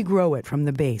you regrow it from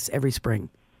the base every spring.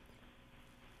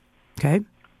 Okay?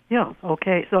 Yeah,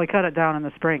 okay. So I cut it down in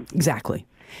the spring. Exactly.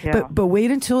 Yeah. But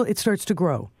wait until it starts to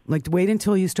grow. Like, wait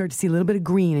until you start to see a little bit of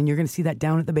green, and you're going to see that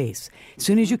down at the base. As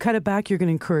soon as you cut it back, you're going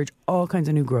to encourage all kinds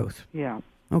of new growth. Yeah.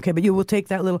 Okay, but you will take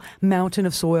that little mountain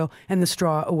of soil and the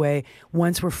straw away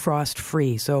once we're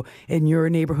frost-free. So in your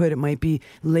neighborhood, it might be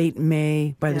late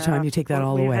May by the time you take that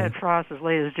all away. We've had frost as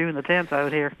late as June the 10th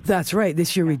out here. That's right.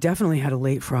 This year we definitely had a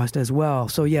late frost as well.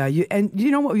 So yeah,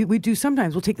 you know what we do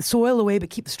sometimes? We'll take the soil away but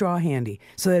keep the straw handy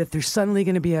so that if there's suddenly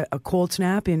going to be a cold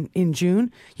snap in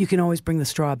June, you can always bring the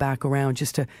straw back around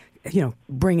just to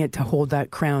bring it to hold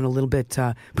that crown a little bit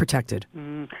protected.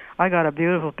 I got a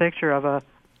beautiful picture of a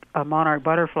monarch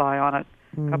butterfly on it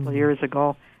a couple of years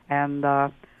ago, and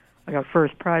I got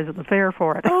first prize at the fair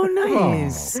for it. Oh,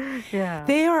 nice! Yeah,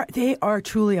 they are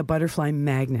truly a butterfly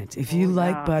magnet. If you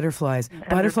like butterflies,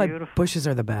 butterfly bushes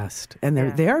are the best, and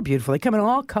they are beautiful. They come in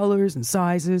all colors and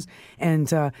sizes, and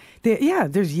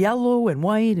there's yellow and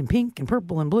white and pink and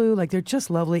purple and blue. Like, they're just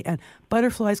lovely, and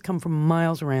butterflies come from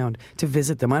miles around to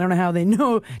visit them. I don't know how they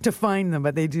know to find them,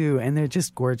 but they do, and they're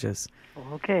just gorgeous.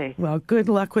 Okay. Well, good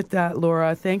luck with that,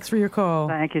 Laura. Thanks for your call.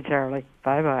 Thank you, Charlie.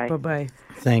 Bye-bye. Bye-bye.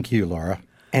 Thank you, Laura.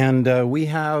 And we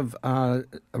have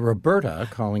Roberta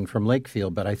calling from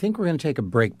Lakefield, but I think we're going to take a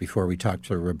break before we talk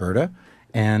to Roberta.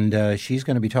 And she's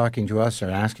going to be talking to us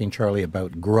and asking Charlie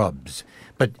about grubs.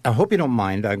 But I hope you don't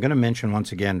mind. I'm going to mention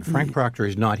once again, Frank Proctor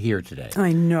is not here today.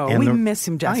 I know. We miss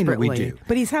him desperately. I know we do.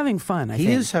 But he's having fun, I think.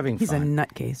 He is having fun. He's a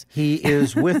nutcase. He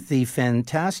is with the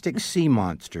Fantastic Sea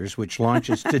Monsters, which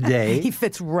launches today. He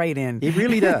fits right in. He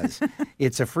really does.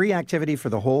 It's a free activity for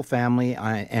the whole family,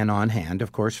 and on hand,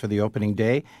 of course, for the opening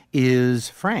day is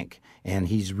Frank. And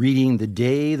he's reading The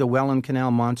Day the Welland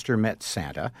Canal Monster Met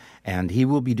Santa. And he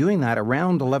will be doing that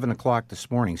around 11 o'clock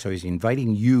this morning. So he's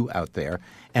inviting you out there.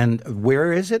 And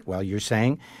where is it? Well, you're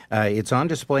saying it's on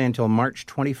display until March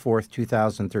 24th,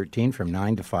 2013 from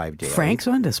 9 to 5 daily. Frank's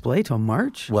on display till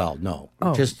March? Well, no.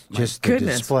 Oh, just the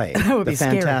display. That would the be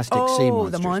scary. Fantastic Sea Monsters. Oh,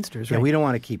 the monsters, right. Yeah, we don't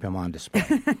want to keep him on display.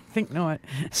 I think not.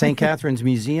 St. Catherine's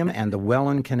Museum and the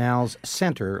Welland Canals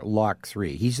Center, Lock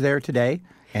 3. He's there today.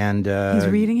 And he's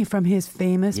reading from his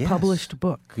famous published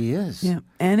book. He is. Yeah,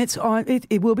 and it's on.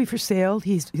 It will be for sale.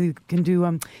 He can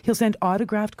do. He'll send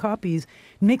autographed copies.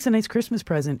 Makes a nice Christmas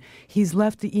present. He's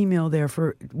left the email there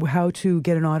for how to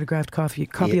get an autographed copy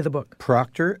of the book.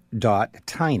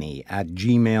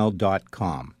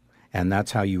 proctor.tiny@gmail.com. And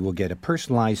that's how you will get a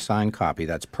personalized signed copy.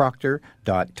 That's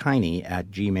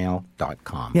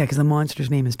proctor.tiny@gmail.com. Yeah, because the monster's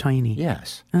name is Tiny.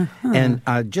 Yes. And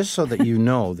just so that you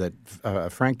know that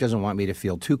Frank doesn't want me to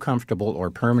feel too comfortable or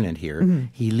permanent here,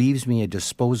 he leaves me a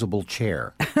disposable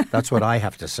chair. That's what I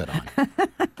have to sit on.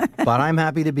 But I'm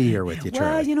happy to be here with you,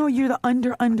 Charlie. Well, you're the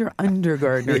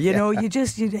under-gardner. You know, you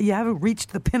haven't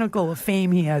reached the pinnacle of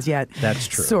fame he has yet. That's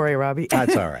true. Sorry, Robbie.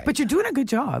 That's all right. But you're doing a good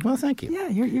job. Well, thank you. Yeah,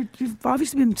 you've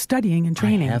obviously been studying and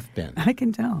training. I have been. I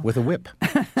can tell. With a whip.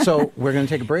 So we're going to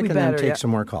take a break and then take some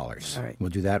more callers. All right.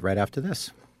 We'll do that right after this.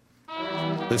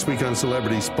 This week on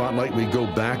Celebrity Spotlight, we go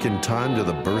back in time to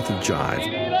the birth of jive.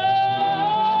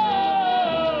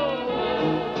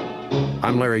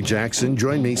 I'm Larry Jackson.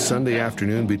 Join me Sunday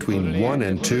afternoon between 1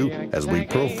 and 2 as we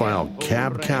profile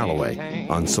Cab Calloway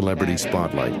on Celebrity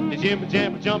Spotlight. The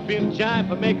jam jump in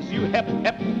jive makes you hep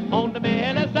on the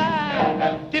man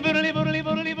side.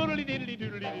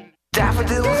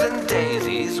 Daffodils and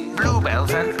daisies,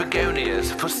 bluebells and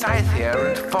begonias, forsythia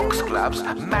and foxgloves,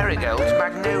 marigolds,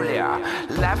 magnolia,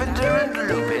 lavender and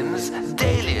lupins,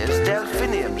 dahlias,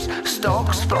 delphiniums,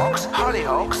 stalks, phlox,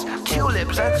 hollyhocks,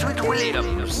 tulips and sweet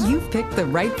williams. You've picked the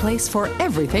right place for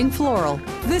everything floral.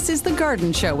 This is The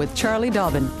Garden Show with Charlie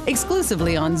Dobbin,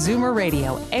 exclusively on Zoomer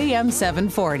Radio, AM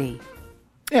 740.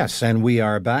 Yes, and we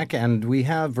are back, and we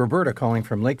have Roberta calling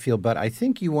from Lakefield, but I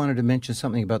think you wanted to mention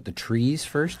something about the trees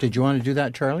first. Did you want to do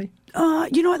that, Charlie?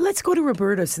 You know what? Let's go to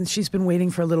Roberta since she's been waiting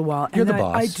for a little while. You're and the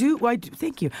boss. I do.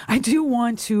 Thank you. I do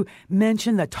want to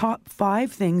mention the top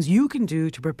 5 things you can do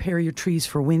to prepare your trees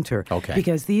for winter. Okay.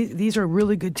 Because these are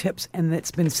really good tips, and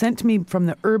it's been sent to me from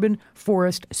the Urban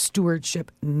Forest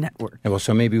Stewardship Network. Well,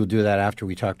 so maybe we'll do that after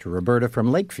we talk to Roberta from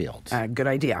Lakefield. Good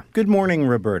idea. Good morning,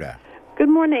 Roberta. Good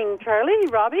morning, Charlie.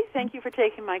 Robbie, thank you for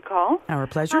taking my call. Our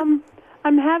pleasure.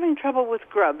 I'm having trouble with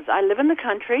grubs. I live in the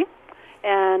country,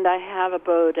 and I have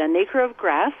about an acre of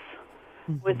grass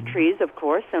with trees, of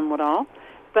course, and what all.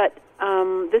 But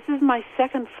this is my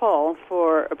second fall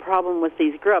for a problem with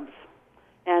these grubs.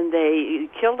 And they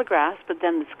kill the grass, but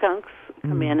then the skunks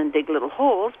come in and dig little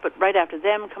holes. But right after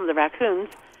them come the raccoons,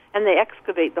 and they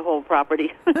excavate the whole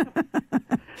property.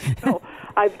 So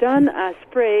I've done a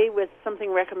spray with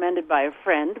something recommended by a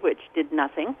friend, which did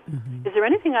nothing. Is there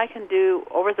anything I can do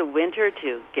over the winter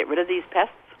to get rid of these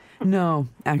pests? No,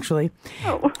 actually.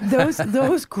 Oh.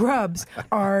 Those grubs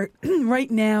are right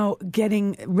now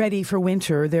getting ready for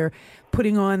winter. They're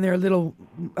putting on their little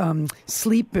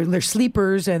their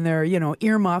sleepers and their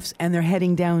earmuffs, and they're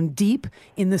heading down deep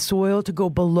in the soil to go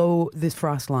below this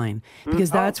frost line, because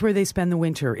that's where they spend the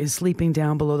winter, is sleeping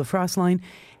down below the frost line.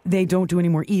 They don't do any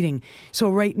more eating. So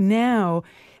right now,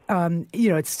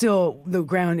 it's still, the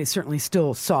ground is certainly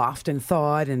still soft and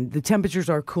thawed, and the temperatures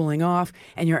are cooling off.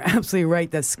 And you're absolutely right.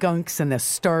 The skunks and the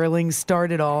starlings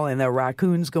start it all, and the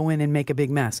raccoons go in and make a big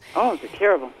mess. Oh, they're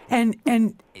terrible. And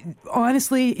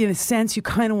honestly, in a sense, you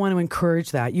kind of want to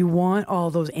encourage that. You want all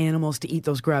those animals to eat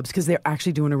those grubs, because they're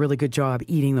actually doing a really good job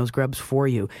eating those grubs for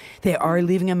you. They are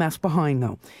leaving a mess behind,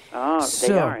 though. Oh,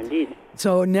 they are indeed.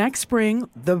 So next spring,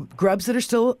 the grubs that are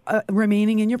still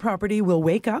remaining in your property will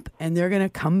wake up, and they're going to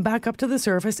come back up to the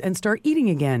surface and start eating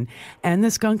again. And the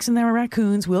skunks and the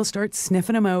raccoons will start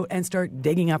sniffing them out and start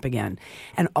digging up again.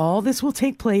 And all this will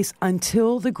take place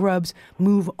until the grubs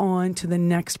move on to the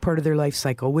next part of their life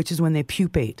cycle, which is when they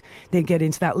pupate. They get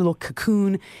into that little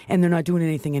cocoon, and they're not doing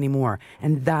anything anymore.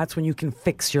 And that's when you can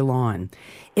fix your lawn.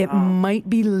 It might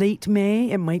be late May,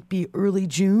 it might be early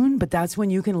June, but that's when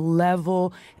you can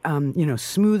level,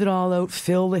 smooth it all out,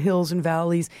 fill the hills and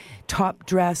valleys, top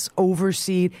dress,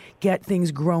 overseed, get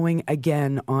things growing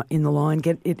again in the lawn,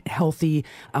 get it healthy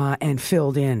and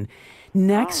filled in.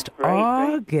 Next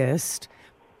August,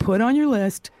 put on your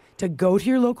list to go to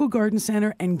your local garden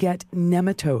center and get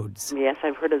nematodes. Yes,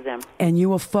 I've heard of them. And you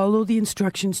will follow the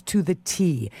instructions to the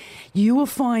T. You will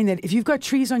find that if you've got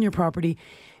trees on your property,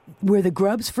 where the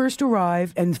grubs first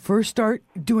arrive and first start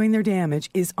doing their damage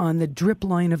is on the drip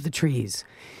line of the trees.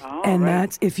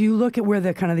 That's, if you look at where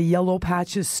the kind of the yellow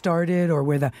patches started, or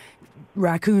where the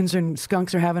raccoons and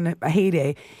skunks are having a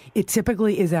heyday, it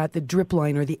typically is at the drip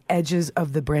line or the edges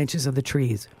of the branches of the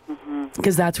trees.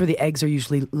 Because that's where the eggs are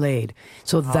usually laid.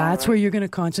 So that's where you're going to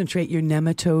concentrate your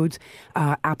nematodes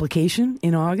application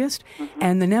in August.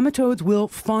 And the nematodes will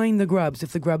find the grubs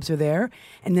if the grubs are there.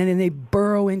 And then they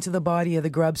burrow into the body of the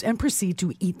grubs and proceed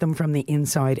to eat them from the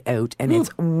inside out. And it's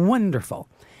wonderful.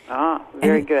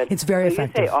 Very good. It's very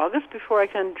effective. You say August before I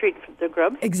can treat the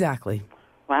grubs? Exactly.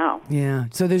 Wow. Yeah.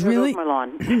 So there's there really goes my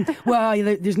lawn. well,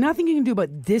 there's nothing you can do about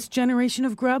this generation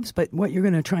of grubs, but what you're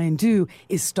going to try and do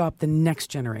is stop the next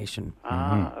generation.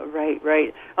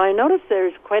 Right. I noticed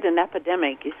there's quite an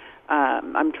epidemic.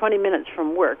 I'm 20 minutes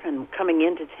from work, and coming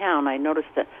into town, I noticed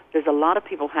that there's a lot of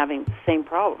people having the same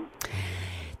problem.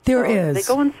 There is. They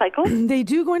go in cycles? They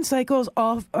do go in cycles.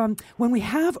 When we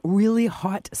have really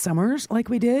hot summers like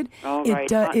we did. Hot and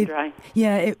dry.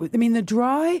 Yeah, the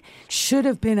dry should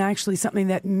have been actually something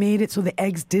that made it so the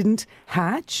eggs didn't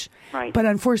hatch. Right. But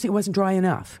unfortunately, it wasn't dry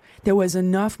enough. There was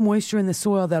enough moisture in the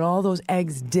soil that all those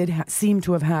eggs did seem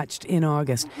to have hatched in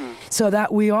August. So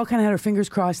that we all kind of had our fingers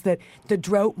crossed that the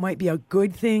drought might be a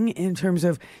good thing in terms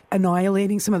of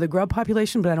annihilating some of the grub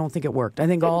population, but I don't think it worked. I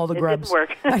think all the grubs. It didn't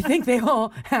work. I think they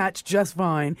all hatched just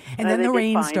fine. And then they the did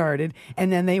rain fine. started,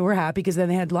 and then they were happy because then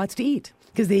they had lots to eat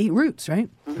because they eat roots, right?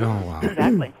 Oh, wow.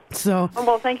 Exactly. So,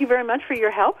 Well, thank you very much for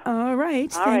your help. all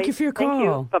right. All Thank right. you for your call. Thank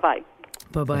you. Bye-bye.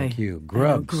 Bye-bye. Thank you.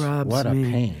 Grubs. Grubs, What a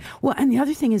man. pain. Well, and the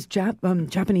other thing is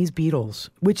Japanese beetles,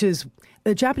 which is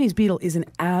the Japanese beetle is an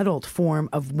adult form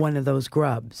of one of those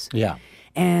grubs. Yeah,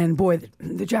 And boy,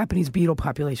 the Japanese beetle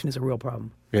population is a real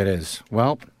problem. it is.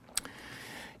 Well,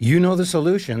 you know the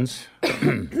solutions.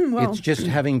 It's just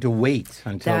having to wait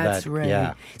until That's that. right.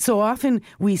 Yeah. So often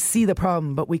we see the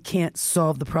problem, but we can't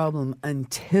solve the problem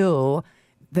until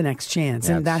the next chance.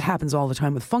 And That's- that happens all the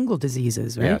time with fungal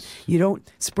diseases, right? Yes. You don't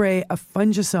spray a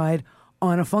fungicide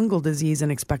on a fungal disease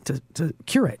and expect to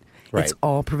cure it. Right. It's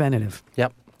all preventative.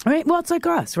 Yep. Right? Well, it's like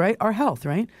us, right? Our health,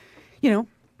 right? You know,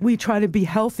 we try to be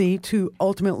healthy to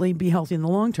ultimately be healthy in the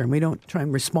long term. We don't try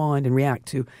and respond and react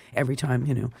to every time,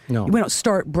 you know. No. We don't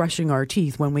start brushing our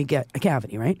teeth when we get a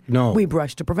cavity, right? No. We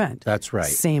brush to prevent. That's right.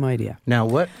 Same idea. Now,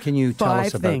 what can you tell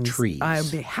us 5 about things. trees?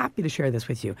 I'd be happy to share this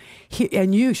with you.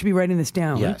 And you should be writing this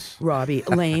down. Yes. Robbie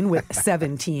Lane with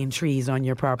 17 trees on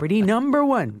your property. Number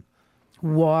 1,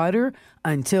 water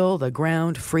until the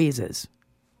ground freezes.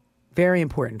 Very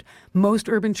important. Most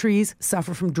urban trees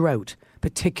suffer from drought,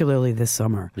 particularly this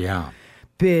summer. Yeah.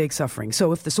 Big suffering.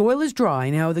 So if the soil is dry,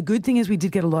 now the good thing is we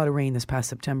did get a lot of rain this past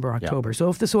September, October. So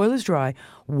if the soil is dry,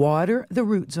 water the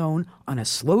root zone on a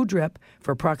slow drip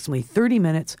for approximately 30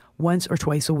 minutes once or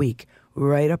twice a week,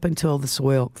 right up until the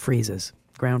soil freezes,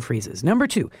 ground freezes. Number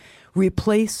 2,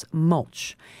 replace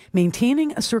mulch.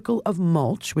 Maintaining a circle of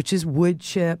mulch, which is wood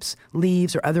chips,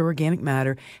 leaves, or other organic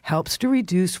matter, helps to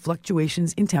reduce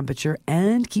fluctuations in temperature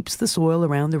and keeps the soil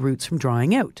around the roots from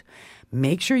drying out.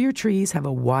 Make sure your trees have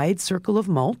a wide circle of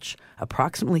mulch,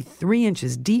 approximately 3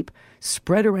 inches deep,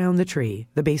 spread around the tree,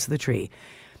 the base of the tree.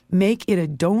 Make it a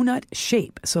donut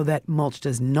shape so that mulch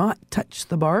does not touch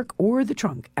the bark or the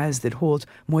trunk as it holds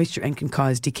moisture and can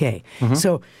cause decay.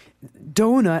 So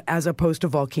donut as opposed to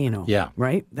volcano. Yeah.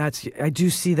 Right? I do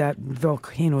see that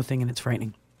volcano thing and it's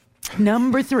frightening.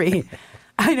 Number 3.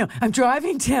 I know. I'm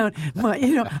driving down.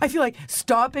 I feel like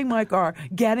stopping my car,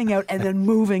 getting out, and then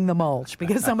moving the mulch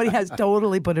because somebody has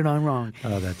totally put it on wrong.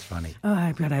 Oh, that's funny.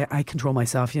 But I control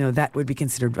myself. That would be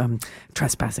considered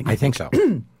trespassing. I think so.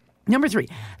 Number 3,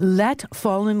 let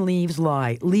fallen leaves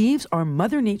lie. Leaves are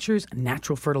Mother Nature's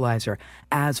natural fertilizer.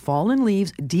 As fallen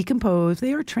leaves decompose,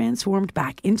 they are transformed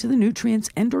back into the nutrients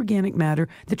and organic matter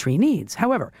the tree needs.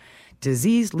 However,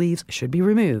 diseased leaves should be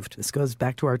removed. This goes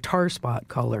back to our tar spot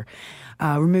color.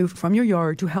 Removed from your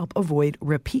yard to help avoid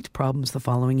repeat problems the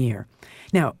following year.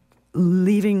 Now,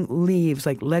 leaving leaves,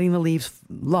 like letting the leaves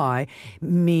lie,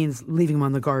 means leaving them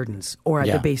on the gardens or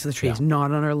at the base of the trees,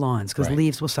 not on our lawns, because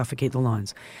leaves will suffocate the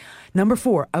lawns. Number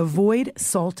 4, avoid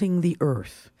salting the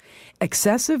earth.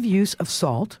 Excessive use of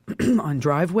salt on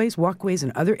driveways, walkways,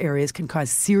 and other areas can cause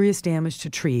serious damage to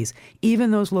trees,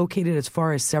 even those located as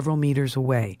far as several meters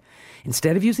away.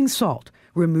 Instead of using salt,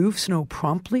 remove snow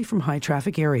promptly from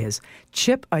high-traffic areas,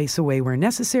 chip ice away where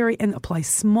necessary, and apply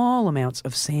small amounts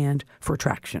of sand for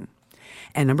traction.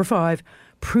 And number 5,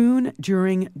 prune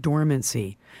during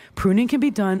dormancy. Pruning can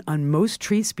be done on most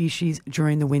tree species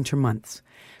during the winter months.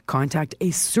 Contact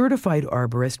a certified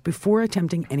arborist before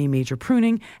attempting any major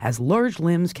pruning, as large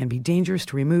limbs can be dangerous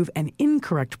to remove and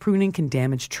incorrect pruning can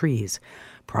damage trees.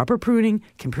 Proper pruning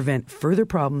can prevent further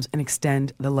problems and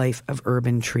extend the life of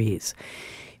urban trees.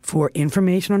 For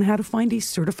information on how to find a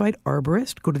certified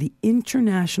arborist, go to the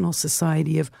International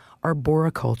Society of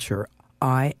Arboriculture,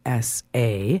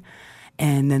 ISA.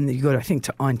 And then you go,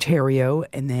 to Ontario,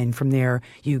 and then from there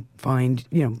you find,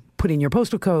 put in your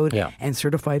postal code, and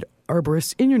certified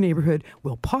arborists in your neighborhood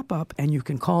will pop up, and you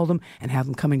can call them and have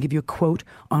them come and give you a quote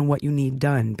on what you need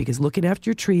done, because looking after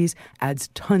your trees adds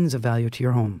tons of value to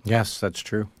your home. Yes, that's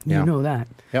true. You know that.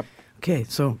 Yep. Okay,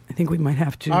 so I think we might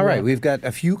have to... All right, we've got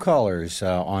a few callers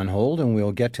on hold, and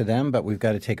we'll get to them, but we've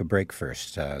got to take a break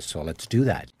first, so let's do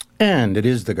that. And it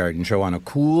is The Garden Show on a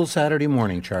cool Saturday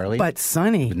morning, Charlie. But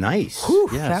sunny. Nice. Whew,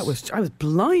 yes. I was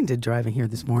blinded driving here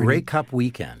this morning. Grey Cup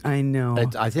weekend. I know.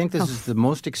 I think this is the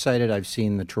most excited I've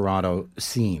seen the Toronto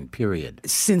scene, period.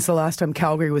 Since the last time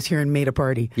Calgary was here and made a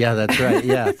party. Yeah, that's right.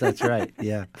 Yeah, that's right.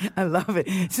 Yeah. I love it.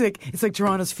 It's like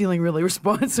Toronto's feeling really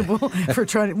responsible for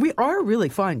trying to... We are really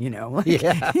fun,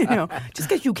 Just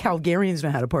because you Calgarians know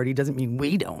how to party doesn't mean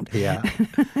we don't. Yeah.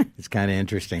 It's kind of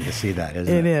interesting to see that,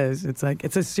 isn't it? It is. It's like,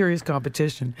 it's a serious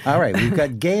competition. All right, we've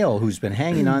got Gail who's been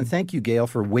hanging on. Thank you, Gail,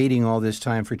 for waiting all this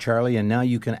time for Charlie. And now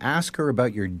you can ask her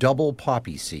about your double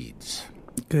poppy seeds.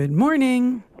 Good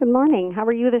morning. Good morning. How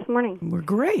are you this morning? We're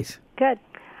great. Good.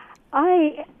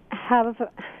 I have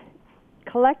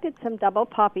collected some double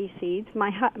poppy seeds.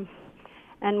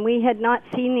 And we had not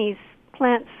seen these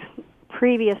plants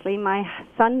previously. My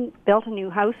son built a new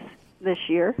house this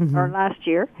year, or last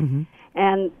year,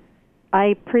 and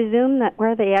I presume that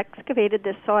where they excavated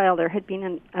the soil, there had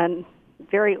been a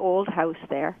very old house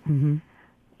there.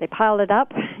 They piled it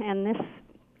up, and this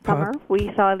summer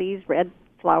we saw these red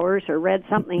flowers or red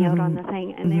something out on the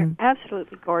thing, and they're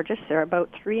absolutely gorgeous. They're about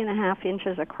 3.5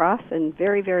 inches across and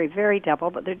very, very, very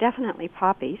double, but they're definitely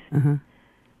poppies.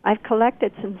 I've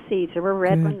collected some seeds. There were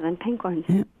red ones and pink ones.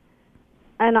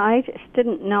 And I just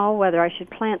didn't know whether I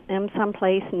should plant them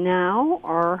someplace now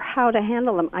or how to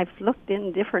handle them. I've looked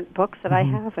in different books that I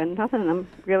have, and none of them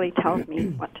really tells me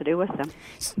what to do with them.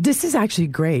 This is actually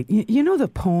great. You know the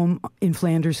poem In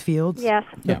Flanders Fields? Yes.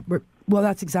 Well,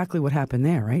 that's exactly what happened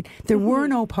there, right? There were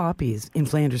no poppies in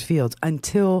Flanders Fields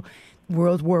until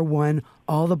World War I.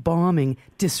 All the bombing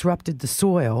disrupted the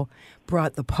soil,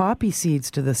 brought the poppy seeds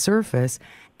to the surface,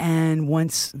 and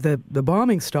once the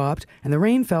bombing stopped and the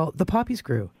rain fell, the poppies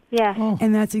grew. Yeah.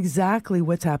 And that's exactly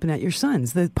what's happened at your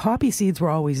son's. The poppy seeds were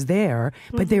always there,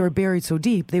 but they were buried so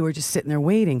deep, they were just sitting there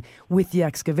waiting. With the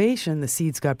excavation, the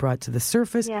seeds got brought to the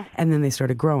surface, and then they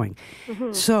started growing.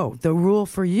 So the rule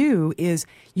for you is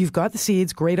you've got the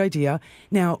seeds, great idea.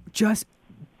 Now, just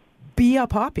be a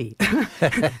poppy.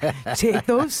 Take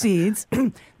those seeds,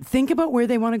 think about where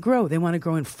they want to grow. They want to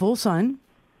grow in full sun.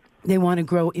 They want to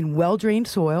grow in well-drained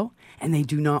soil, and they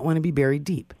do not want to be buried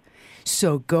deep.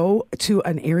 So go to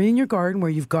an area in your garden where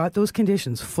you've got those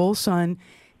conditions, full sun,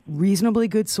 reasonably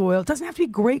good soil. It doesn't have to be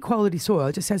great quality soil.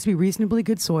 It just has to be reasonably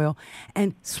good soil,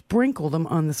 and sprinkle them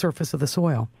on the surface of the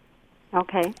soil.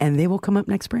 Okay. And they will come up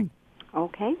next spring.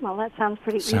 Okay, well, that sounds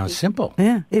pretty easy. Sounds simple.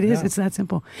 Yeah, it is. It's that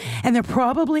simple. And they're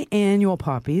probably annual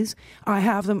poppies. I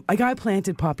have them. A guy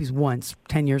planted poppies once,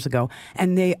 10 years ago,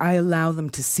 and I allow them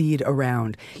to seed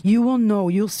around. You will know.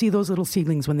 You'll see those little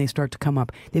seedlings when they start to come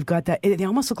up. They've got that. They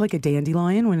almost look like a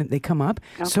dandelion when they come up.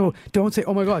 Okay. So don't say,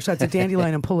 oh, my gosh, that's a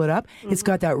dandelion, and pull it up. It's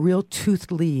got that real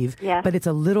toothed leaf, but it's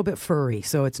a little bit furry.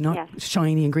 So it's not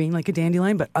shiny and green like a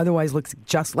dandelion, but otherwise looks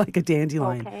just like a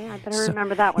dandelion. Okay, I better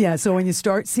remember that one. Yeah, so when you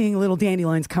start seeing little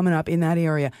dandelions coming up in that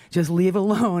area, just leave it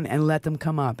alone and let them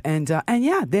come up. And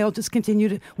yeah, they'll just continue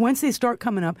to, once they start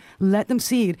coming up, let them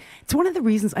seed. It's one of the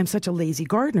reasons I'm such a lazy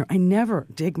gardener. I never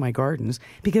dig my gardens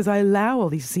because I allow all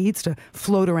these seeds to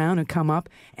float around and come up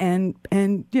and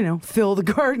fill the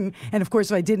garden. And of course,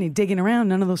 if I did any digging around,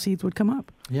 none of those seeds would come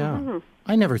up. Yeah.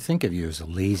 I never think of you as a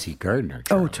lazy gardener,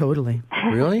 Charlie. Oh, totally.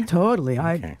 Really? Totally. Okay.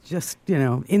 I just,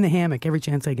 in the hammock every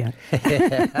chance I get.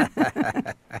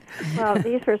 Well,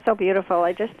 these were so beautiful.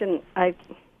 I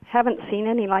haven't seen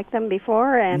any like them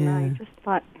before, and I just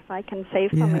thought if I can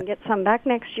save some and get some back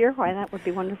next year, why, that would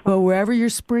be wonderful. Well, wherever you're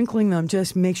sprinkling them,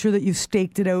 just make sure that you've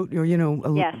staked it out, or,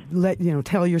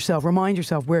 remind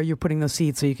yourself where you're putting those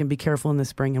seeds so you can be careful in the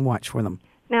spring and watch for them.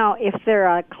 Now, if there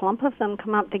are a clump of them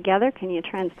come up together, can you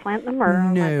transplant them, or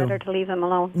am I better to leave them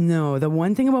alone? No. The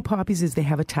one thing about poppies is they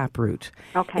have a taproot.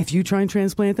 Okay. If you try and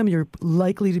transplant them, you're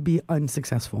likely to be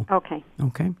unsuccessful. Okay.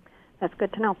 Okay. That's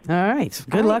good to know. All right.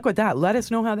 Good luck with that. Let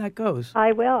us know how that goes.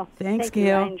 I will. Thanks, Thank you.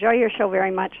 Gail. I enjoy your show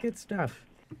very much. Good stuff.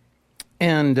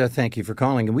 And thank you for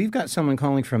calling. And we've got someone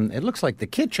calling from, it looks like the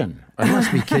kitchen. It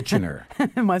must be Kitchener.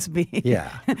 It must be.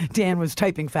 Yeah. Dan was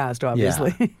typing fast,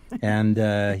 obviously. Yeah. And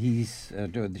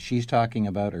she's talking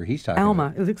about, or he's talking Alma.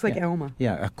 about. It looks like Alma.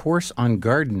 Yeah, a course on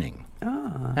gardening.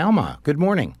 Ah. Alma, good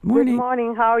morning. Morning. Good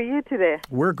morning. How are you today?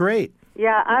 We're great.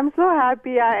 Yeah, I'm so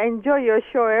happy. I enjoy your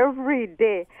show every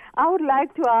day. I would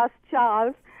like to ask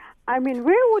Charles,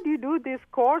 where would you do these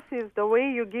courses, the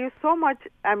way you give so much,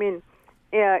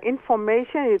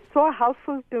 information? It's so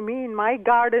helpful to me in my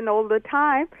garden all the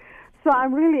time. So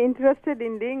I'm really interested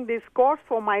in doing this course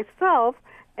for myself.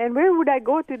 And where would I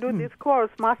go to do this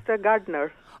course, Master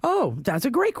Gardener? Oh, that's a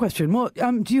great question. Well,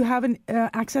 do you have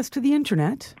access to the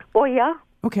internet? Oh, yeah.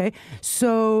 Okay.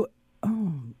 So,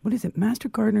 what is it? Master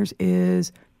Gardeners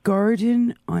is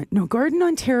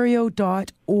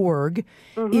GardenOntario.org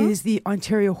is the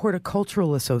Ontario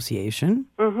Horticultural Association.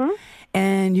 Mm-hmm.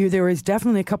 And there is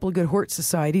definitely a couple of good hort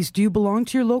societies. Do you belong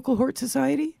to your local hort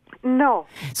society? No.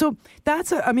 So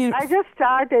that's I just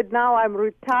started now. I'm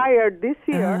retired this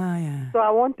year. So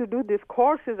I want to do these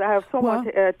courses. I have so much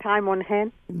time on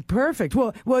hand. Perfect.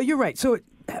 Well, you're right. So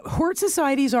hort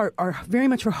societies are very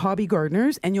much for hobby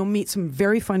gardeners, and you'll meet some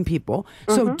very fun people.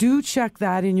 So do check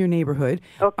that in your neighborhood.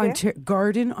 Okay.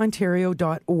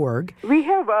 GardenOntario.org. We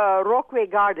have a Rockway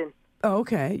Garden. Oh,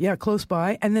 okay. Yeah, close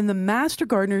by. And then the Master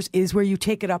Gardeners is where you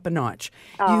take it up a notch.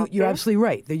 You're absolutely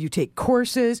right. You take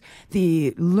courses.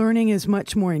 The learning is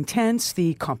much more intense.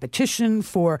 The competition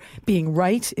for being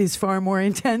right is far more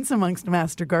intense amongst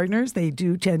Master Gardeners. They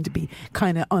do tend to be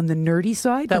kind of on the nerdy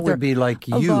side. That would be like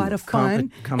a lot of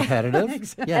fun. Competitive.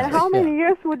 Exactly. And how many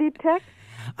years would it take?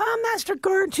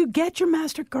 To get your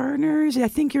Master Gardeners, I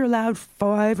think you're allowed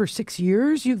 5 or 6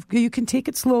 years. You can take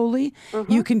it slowly.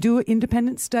 You can do an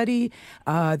independent study,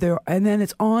 and then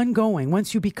it's ongoing.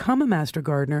 Once you become a Master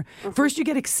Gardener, first you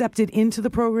get accepted into the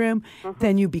program,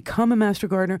 then you become a Master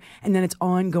Gardener, and then it's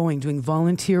ongoing, doing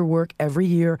volunteer work every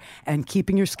year and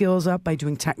keeping your skills up by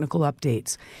doing technical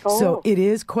updates. So it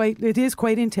is quite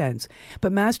intense.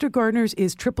 But Master Gardeners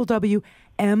is www.MGOI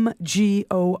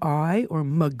or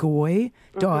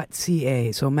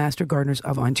MGOI.ca. So Master Gardeners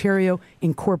of Ontario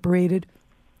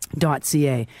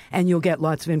Incorporated.ca. And you'll get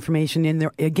lots of information in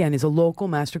there. Again, is a local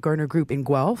Master Gardener group in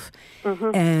Guelph.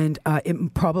 And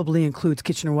it probably includes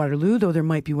Kitchener-Waterloo, though there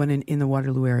might be one in the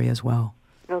Waterloo area as well.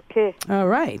 Okay. All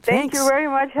right. Thank you very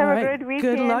much. Have a great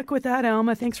weekend. Good luck with that,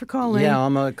 Alma. Thanks for calling. Yeah,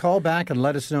 Alma, call back and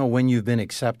let us know when you've been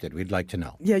accepted. We'd like to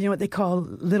know. Yeah, you know what they call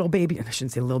little baby, I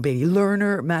shouldn't say little baby,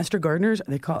 learner Master Gardeners.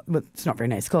 They call, well, it's not very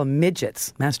nice. They call them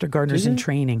midgets, Master Gardeners in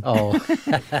Training. Oh.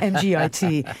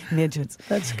 MGIT, midgets.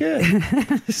 That's good.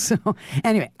 So,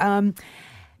 anyway,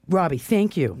 Robbie,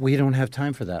 thank you. We don't have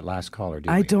time for that last caller, do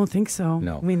we? I don't think so.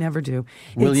 No. We never do.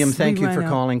 William, thank you for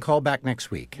calling. Call back next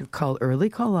week. Call early,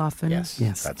 call often. Yes.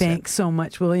 Thanks so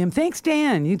much, William. Thanks,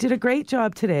 Dan. You did a great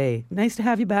job today. Nice to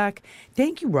have you back.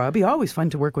 Thank you, Robbie. Always fun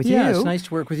to work with you. Yeah, it's nice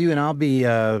to work with you, and I'll be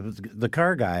the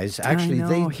car guys. Actually,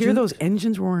 they hear those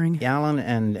engines roaring. Alan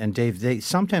and Dave, they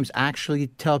sometimes actually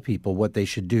tell people what they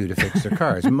should do to fix their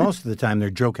cars. Most of the time, they're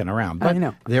joking around. But I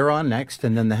know. They're on next,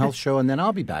 and then the health show, and then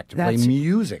I'll be back to play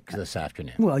music this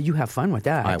afternoon. Well, you have fun with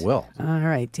that. I will. All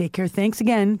right. Take care. Thanks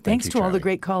again. Thanks you, to all the Charlie.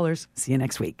 great callers. See you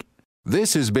next week.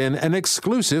 This has been an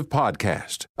exclusive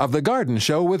podcast of The Garden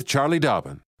Show with Charlie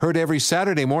Dobbin. Heard every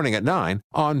Saturday morning at 9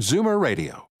 on Zoomer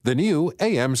Radio, the new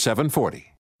AM 740.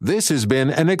 This has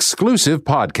been an exclusive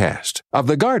podcast of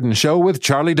The Garden Show with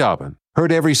Charlie Dobbin.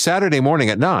 Heard every Saturday morning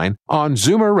at 9 on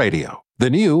Zoomer Radio, the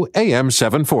new AM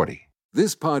 740.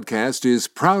 This podcast is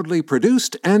proudly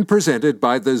produced and presented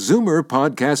by the Zoomer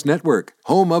Podcast Network,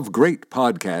 home of great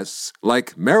podcasts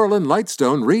like Marilyn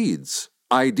Lightstone Reads,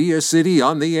 Idea City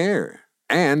on the Air,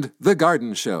 and The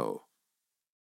Garden Show.